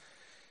requests.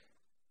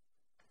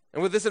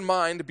 And with this in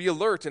mind, be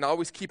alert and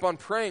always keep on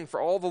praying for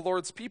all the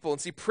Lord's people.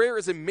 And see, prayer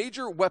is a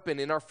major weapon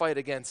in our fight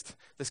against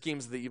the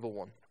schemes of the evil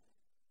one.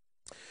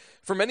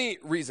 For many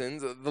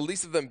reasons, the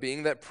least of them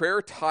being that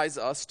prayer ties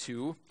us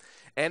to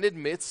and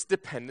admits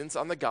dependence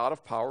on the God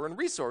of power and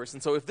resource.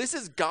 And so if this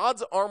is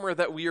God's armor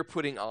that we are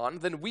putting on,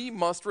 then we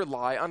must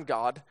rely on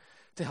God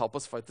to help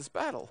us fight this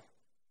battle,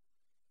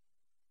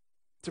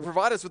 to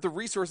provide us with the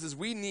resources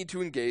we need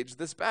to engage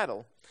this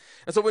battle.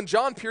 And so when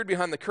John peered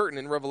behind the curtain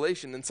in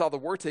Revelation and saw the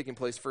war taking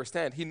place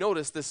firsthand, he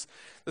noticed this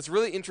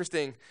really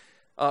interesting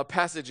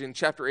passage in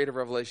chapter 8 of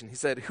Revelation. He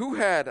said,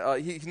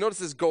 he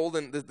noticed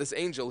this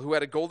angel who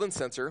had a golden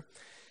censer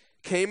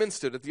came and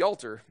stood at the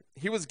altar.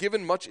 He was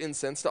given much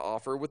incense to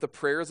offer with the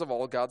prayers of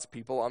all God's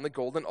people on the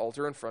golden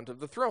altar in front of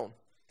the throne.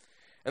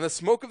 And the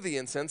smoke of the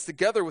incense,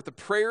 together with the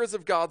prayers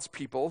of God's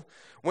people,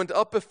 went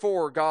up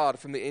before God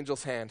from the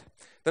angel's hand.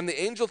 Then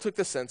the angel took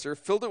the censer,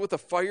 filled it with the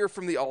fire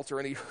from the altar,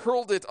 and he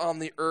hurled it on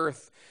the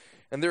earth.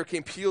 And there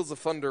came peals of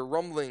thunder,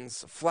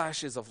 rumblings,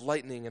 flashes of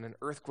lightning, and an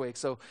earthquake.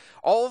 So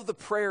all of the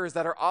prayers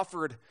that are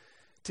offered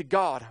to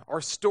God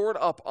are stored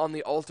up on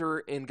the altar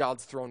in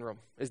God's throne room,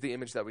 is the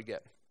image that we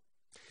get.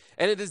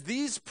 And it is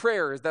these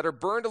prayers that are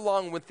burned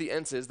along with the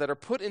incense that are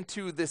put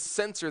into this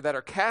censer that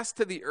are cast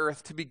to the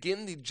earth to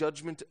begin the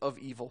judgment of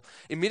evil.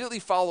 Immediately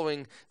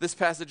following this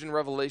passage in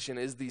Revelation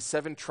is the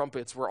 7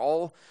 trumpets, where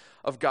all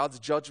of God's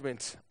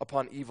judgment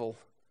upon evil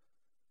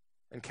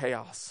and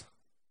chaos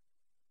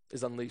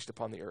is unleashed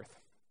upon the earth.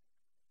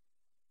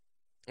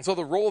 And so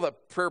the role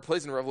that prayer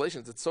plays in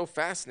Revelations, it's so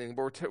fascinating,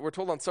 but we're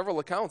told on several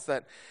accounts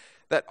that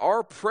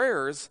our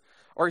prayers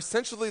are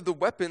essentially the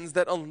weapons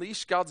that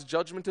unleash God's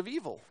judgment of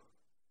evil.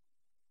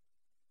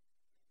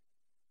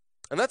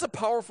 And that's a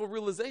powerful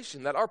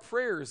realization, that our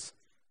prayers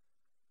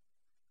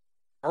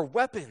are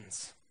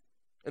weapons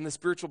in the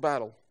spiritual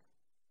battle.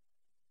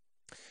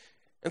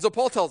 And so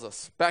Paul tells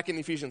us, back in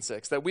Ephesians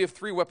 6, that we have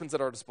 3 weapons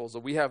at our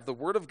disposal. We have the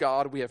Word of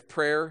God, we have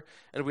prayer,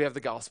 and we have the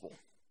gospel.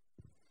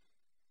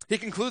 He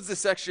concludes this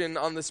section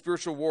on the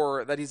spiritual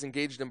war that he's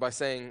engaged in by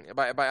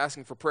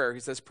asking for prayer. He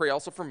says, "Pray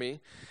also for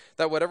me,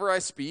 that whatever I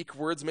speak,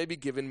 words may be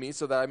given me,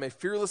 so that I may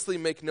fearlessly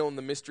make known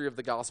the mystery of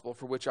the gospel,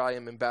 for which I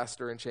am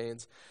ambassador in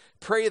chains.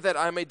 Pray that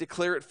I may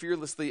declare it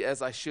fearlessly as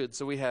I should."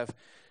 So we have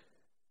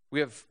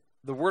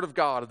the Word of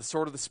God, the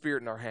sword of the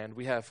Spirit in our hand.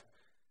 We have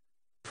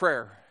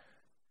prayer,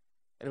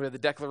 and we have the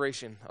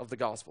declaration of the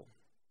gospel.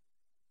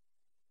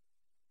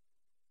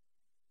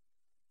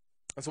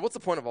 And so what's the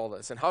point of all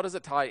this, and how does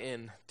it tie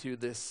in to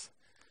this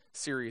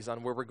series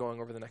on where we're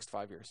going over the next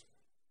 5 years?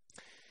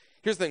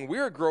 Here's the thing.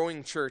 We're a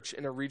growing church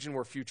in a region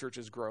where few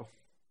churches grow.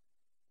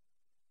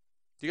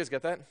 Do you guys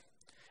get that?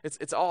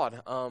 It's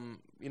odd.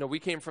 We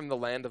came from the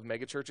land of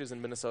megachurches in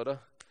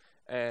Minnesota,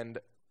 and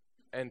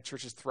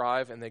churches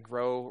thrive and they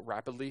grow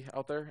rapidly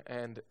out there.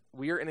 And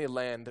we are in a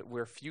land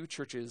where few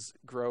churches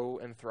grow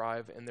and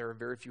thrive, and there are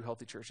very few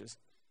healthy churches.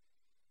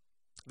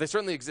 They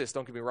certainly exist,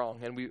 don't get me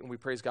wrong, and we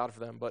praise God for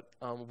them, but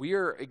we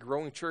are a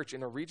growing church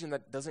in a region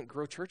that doesn't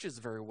grow churches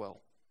very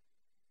well.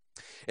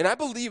 And I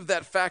believe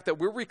that fact that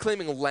we're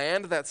reclaiming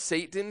land that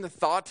Satan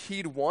thought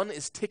he'd won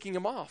is ticking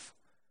him off.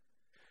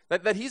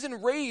 That he's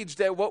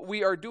enraged at what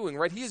we are doing,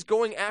 right? He is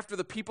going after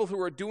the people who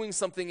are doing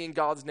something in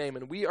God's name,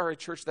 and we are a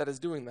church that is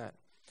doing that.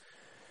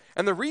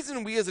 And the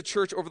reason we as a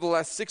church over the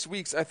last 6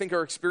 weeks, I think,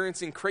 are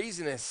experiencing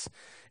craziness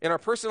in our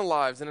personal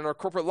lives and in our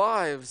corporate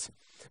lives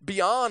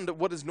beyond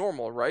what is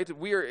normal, right?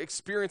 We are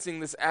experiencing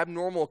this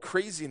abnormal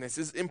craziness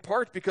is in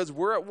part because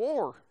we're at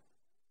war.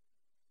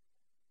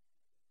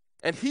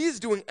 And he is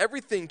doing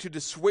everything to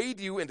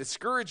dissuade you and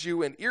discourage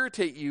you and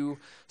irritate you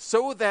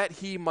so that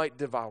he might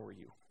devour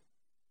you.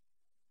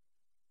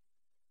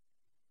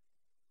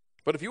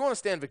 But if you want to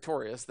stand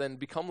victorious, then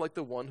become like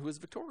the one who is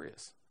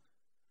victorious.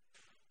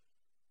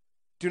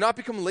 Do not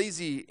become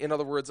lazy, in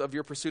other words, of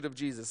your pursuit of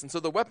Jesus. And so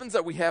the weapons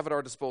that we have at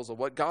our disposal,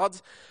 what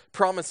God's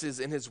promises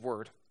in his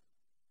word,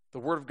 the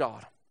word of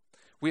God,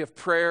 we have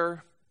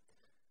prayer,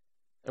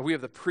 and we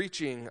have the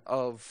preaching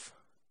of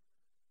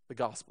the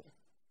gospel.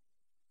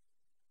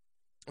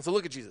 And so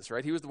look at Jesus,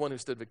 right? He was the one who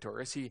stood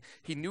victorious. He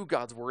knew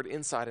God's word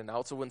inside and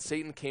out. So when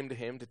Satan came to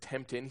him to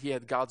tempt him, he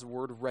had God's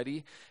word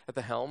ready at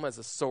the helm as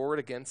a sword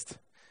against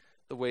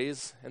the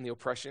ways and the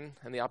oppression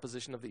and the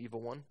opposition of the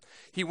evil one.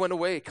 He went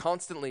away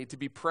constantly to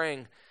be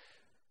praying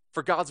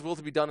for God's will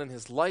to be done in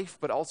his life,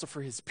 but also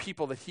for his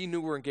people that he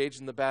knew were engaged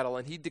in the battle.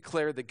 And he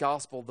declared the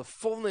gospel, the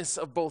fullness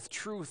of both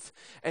truth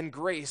and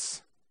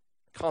grace,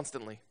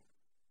 constantly.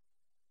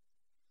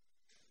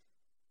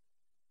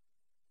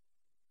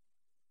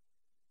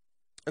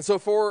 And so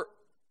for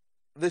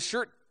the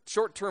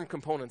short-term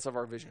components of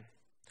our vision,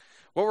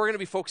 what we're going to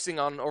be focusing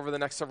on over the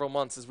next several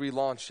months as we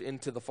launch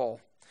into the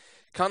fall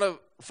kind of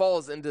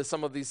falls into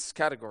some of these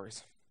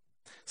categories.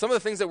 Some of the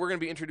things that we're going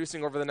to be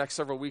introducing over the next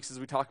several weeks as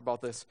we talk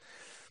about this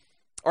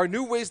are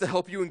new ways to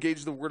help you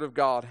engage the Word of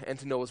God and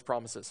to know his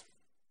promises.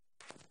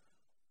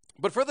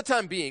 But for the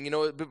time being,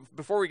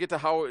 before we get to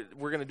how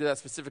we're going to do that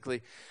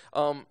specifically,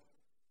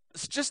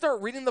 just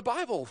start reading the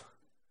Bible.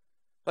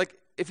 Like,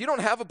 if you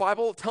don't have a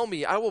Bible, tell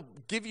me. I will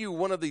give you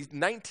one of the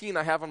 19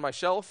 I have on my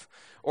shelf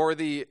or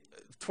the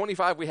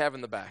 25 we have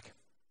in the back.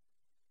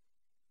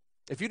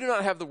 If you do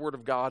not have the Word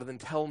of God, then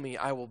tell me.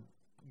 I will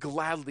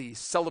gladly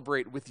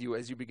celebrate with you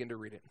as you begin to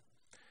read it.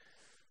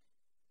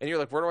 And you're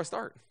like, where do I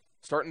start?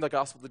 Start in the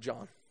Gospel of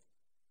John.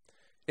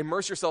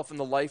 Immerse yourself in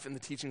the life and the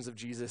teachings of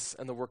Jesus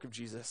and the work of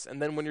Jesus.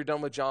 And then when you're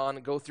done with John,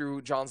 go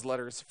through John's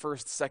letters,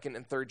 1st, 2nd,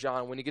 and 3rd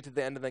John. When you get to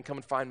the end, and then come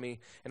and find me,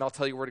 and I'll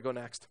tell you where to go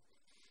next.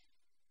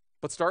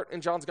 But start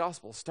in John's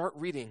Gospel. Start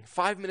reading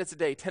 5 minutes a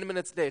day, 10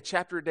 minutes a day, a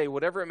chapter a day,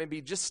 whatever it may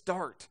be. Just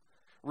start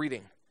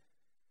reading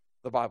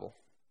the Bible.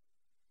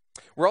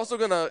 We're also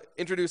going to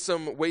introduce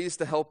some ways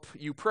to help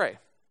you pray.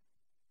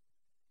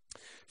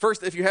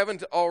 First, if you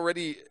haven't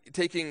already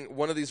taken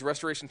one of these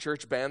Restoration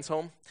Church bands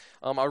home,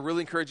 I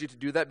really encourage you to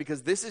do that,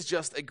 because this is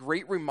just a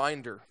great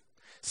reminder,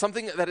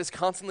 something that is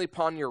constantly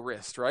upon your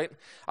wrist, right?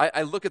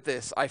 I look at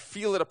this, I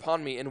feel it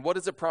upon me, and what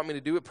does it prompt me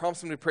to do? It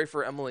prompts me to pray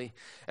for Emily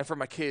and for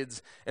my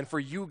kids and for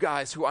you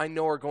guys who I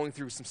know are going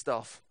through some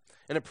stuff.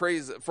 And it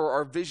prays for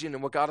our vision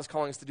and what God is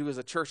calling us to do as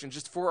a church and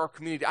just for our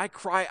community. I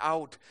cry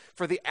out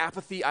for the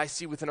apathy I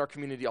see within our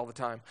community all the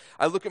time.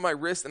 I look at my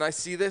wrist and I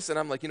see this and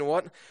I'm like, you know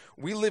what?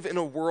 We live in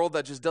a world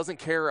that just doesn't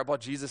care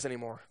about Jesus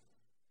anymore.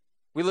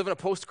 We live in a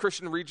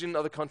post-Christian region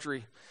of the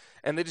country,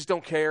 and they just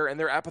don't care, and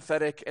they're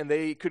apathetic, and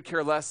they could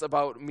care less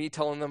about me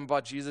telling them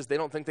about Jesus. They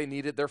don't think they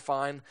need it. They're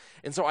fine.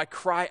 And so I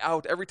cry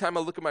out. Every time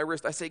I look at my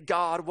wrist, I say,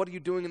 God, what are you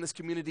doing in this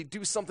community?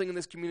 Do something in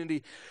this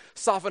community.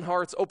 Soften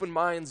hearts, open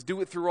minds, do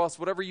it through us.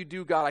 Whatever you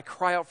do, God, I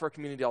cry out for our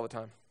community all the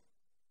time.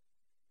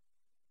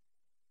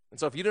 And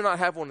so if you do not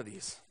have one of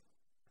these,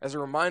 as a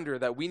reminder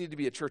that we need to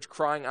be a church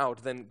crying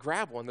out, then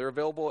grab one. They're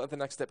available at the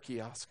Next Step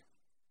kiosk.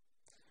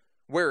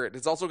 Wear it.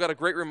 It's also got a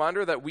great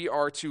reminder that we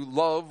are to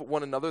love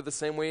one another the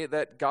same way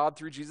that God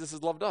through Jesus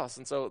has loved us.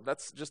 And so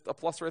that's just a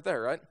plus right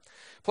there, right?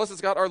 Plus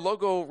it's got our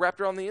logo wrapped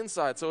around the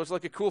inside, so it's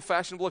like a cool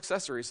fashionable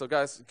accessory. So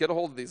guys, get a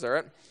hold of these, all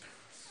right?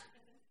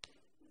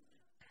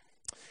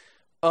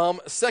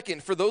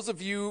 Second, for those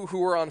of you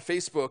who are on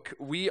Facebook,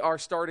 we are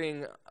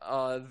starting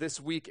this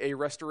week a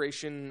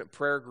restoration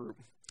prayer group.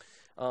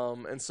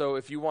 And so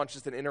if you want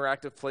just an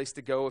interactive place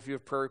to go, if you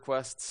have prayer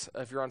requests,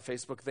 if you're on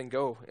Facebook, then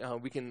go.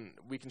 We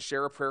can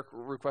share a prayer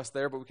request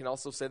there, but we can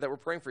also say that we're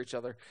praying for each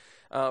other.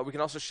 We can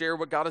also share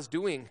what God is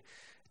doing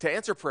to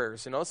answer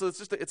prayers, So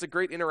it's a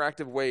great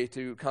interactive way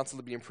to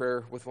constantly be in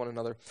prayer with one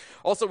another.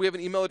 Also, we have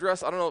an email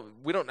address. I don't know,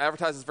 we don't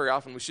advertise this very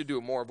often. We should do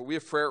it more, but we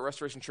have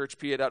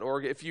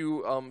prayer@restorationchurchpa.org. If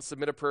you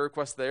submit a prayer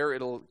request there,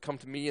 it'll come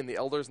to me and the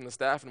elders and the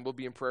staff, and we'll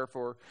be in prayer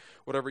for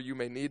whatever you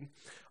may need.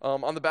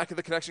 On the back of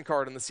the connection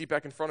card and the seat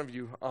back in front of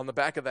you, on the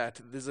back of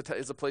that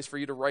is a place for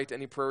you to write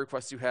any prayer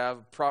requests you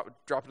have. Drop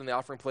it in the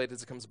offering plate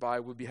as it comes by.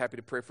 We'll be happy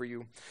to pray for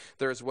you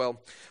there as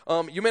well.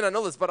 You may not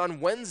know this, but on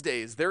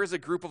Wednesdays, there is a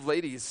group of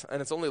ladies,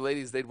 and it's only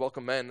ladies, they'd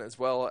welcome men as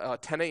well,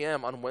 10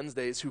 a.m. on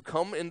Wednesdays, who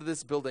come into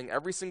this building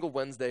every single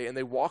Wednesday, and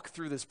they walk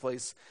through this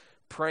place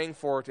praying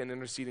for it and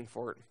interceding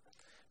for it,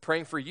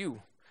 praying for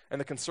you and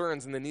the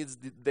concerns and the needs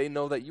they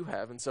know that you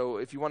have. And so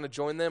if you want to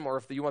join them, or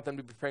if you want them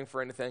to be praying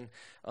for anything,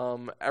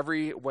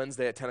 every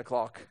Wednesday at 10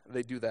 o'clock,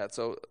 they do that.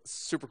 So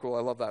super cool.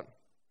 I love that.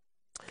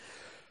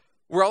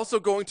 We're also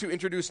going to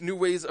introduce new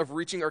ways of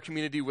reaching our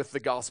community with the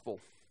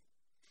gospel.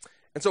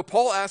 And so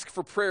Paul asked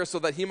for prayer so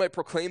that he might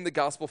proclaim the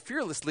gospel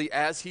fearlessly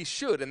as he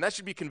should. And that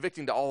should be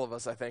convicting to all of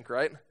us, I think,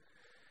 right?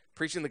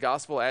 Preaching the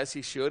gospel as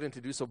he should, and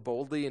to do so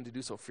boldly and to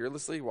do so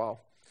fearlessly. Wow.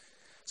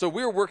 So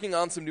we're working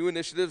on some new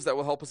initiatives that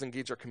will help us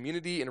engage our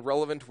community in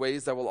relevant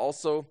ways that will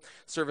also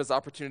serve as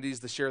opportunities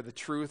to share the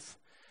truth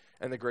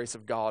and the grace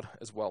of God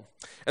as well.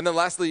 And then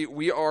lastly,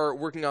 we are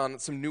working on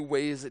some new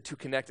ways to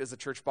connect as a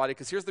church body,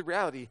 because here's the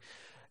reality.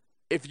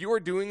 If you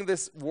are doing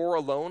this war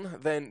alone,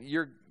 then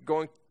you're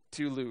going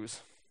to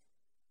lose.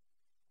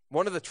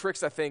 One of the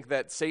tricks I think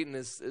that Satan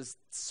is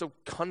so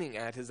cunning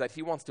at is that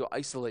he wants to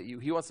isolate you.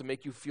 He wants to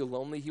make you feel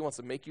lonely. He wants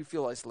to make you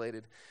feel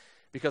isolated,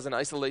 because in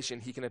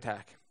isolation, he can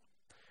attack.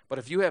 But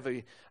if you have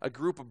a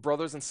group of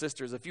brothers and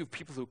sisters, if you have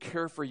people who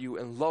care for you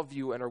and love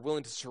you and are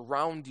willing to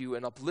surround you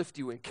and uplift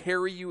you and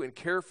carry you and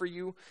care for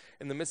you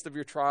in the midst of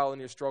your trial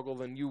and your struggle,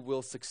 then you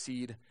will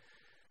succeed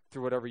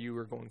through whatever you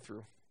are going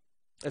through.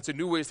 And so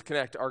new ways to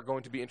connect are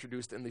going to be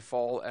introduced in the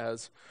fall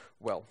as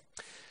well.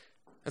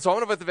 And so I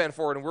want to invite the band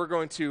forward, and we're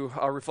going to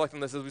reflect on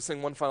this as we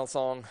sing one final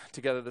song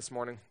together this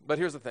morning. But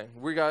here's the thing.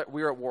 We are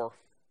at war.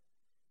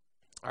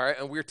 All right,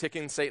 and we're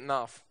ticking Satan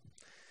off.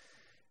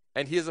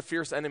 And he is a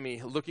fierce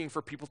enemy looking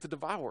for people to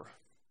devour.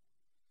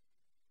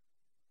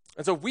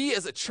 And so we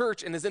as a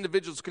church and as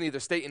individuals can either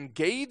stay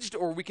engaged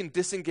or we can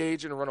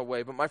disengage and run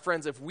away. But my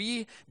friends, if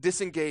we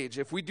disengage,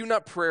 if we do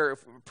not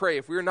pray,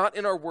 if we are not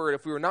in our word,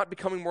 if we are not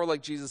becoming more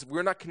like Jesus, if we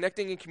are not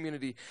connecting in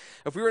community,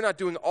 if we are not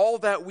doing all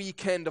that we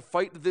can to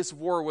fight this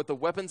war with the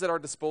weapons at our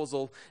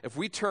disposal, if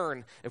we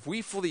turn, if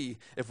we flee,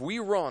 if we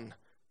run,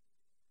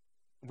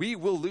 we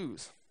will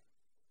lose.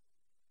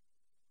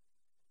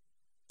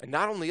 And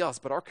not only us,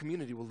 but our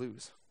community will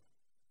lose.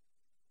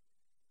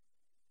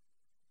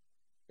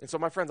 And so,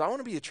 my friends, I want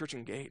to be a church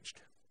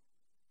engaged.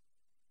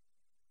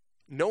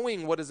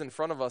 knowing what is in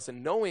front of us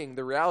and knowing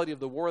the reality of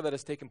the war that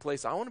has taken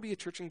place, I want to be a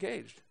church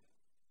engaged.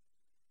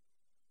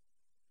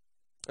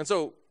 And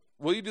so,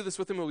 will you do this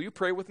with me? Will you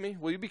pray with me?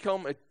 Will you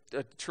become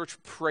a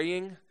church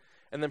praying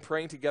and then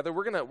praying together?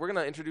 We're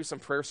gonna introduce some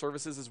prayer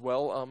services as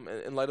well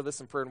in light of this,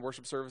 some prayer and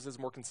worship services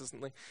more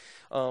consistently.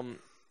 Can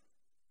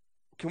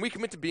we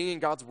commit to being in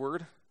God's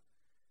Word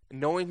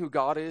and knowing who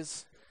God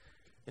is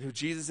and who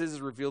Jesus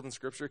is revealed in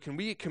Scripture? Can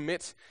we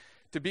commit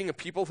to being a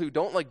people who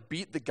don't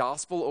beat the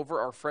gospel over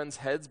our friends'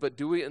 heads, but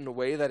do it in a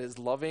way that is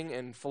loving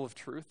and full of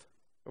truth?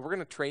 And we're going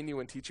to train you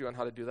and teach you on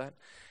how to do that.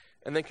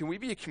 And then can we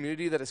be a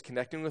community that is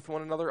connecting with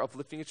one another,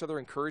 uplifting each other,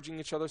 encouraging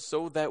each other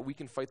so that we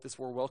can fight this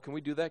war well? Can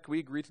we do that? Can we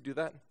agree to do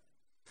that?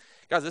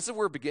 Guys, this is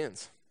where it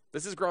begins.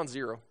 This is ground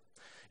zero.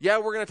 Yeah,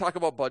 we're going to talk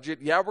about budget.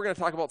 Yeah, we're going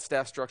to talk about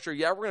staff structure.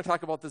 Yeah, we're going to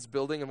talk about this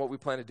building and what we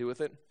plan to do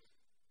with it.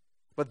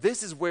 But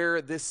this is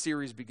where this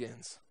series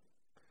begins.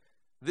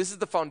 This is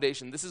the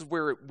foundation. This is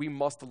where we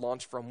must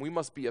launch from. We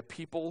must be a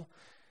people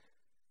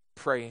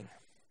praying.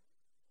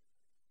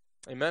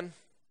 Amen?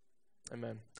 Amen.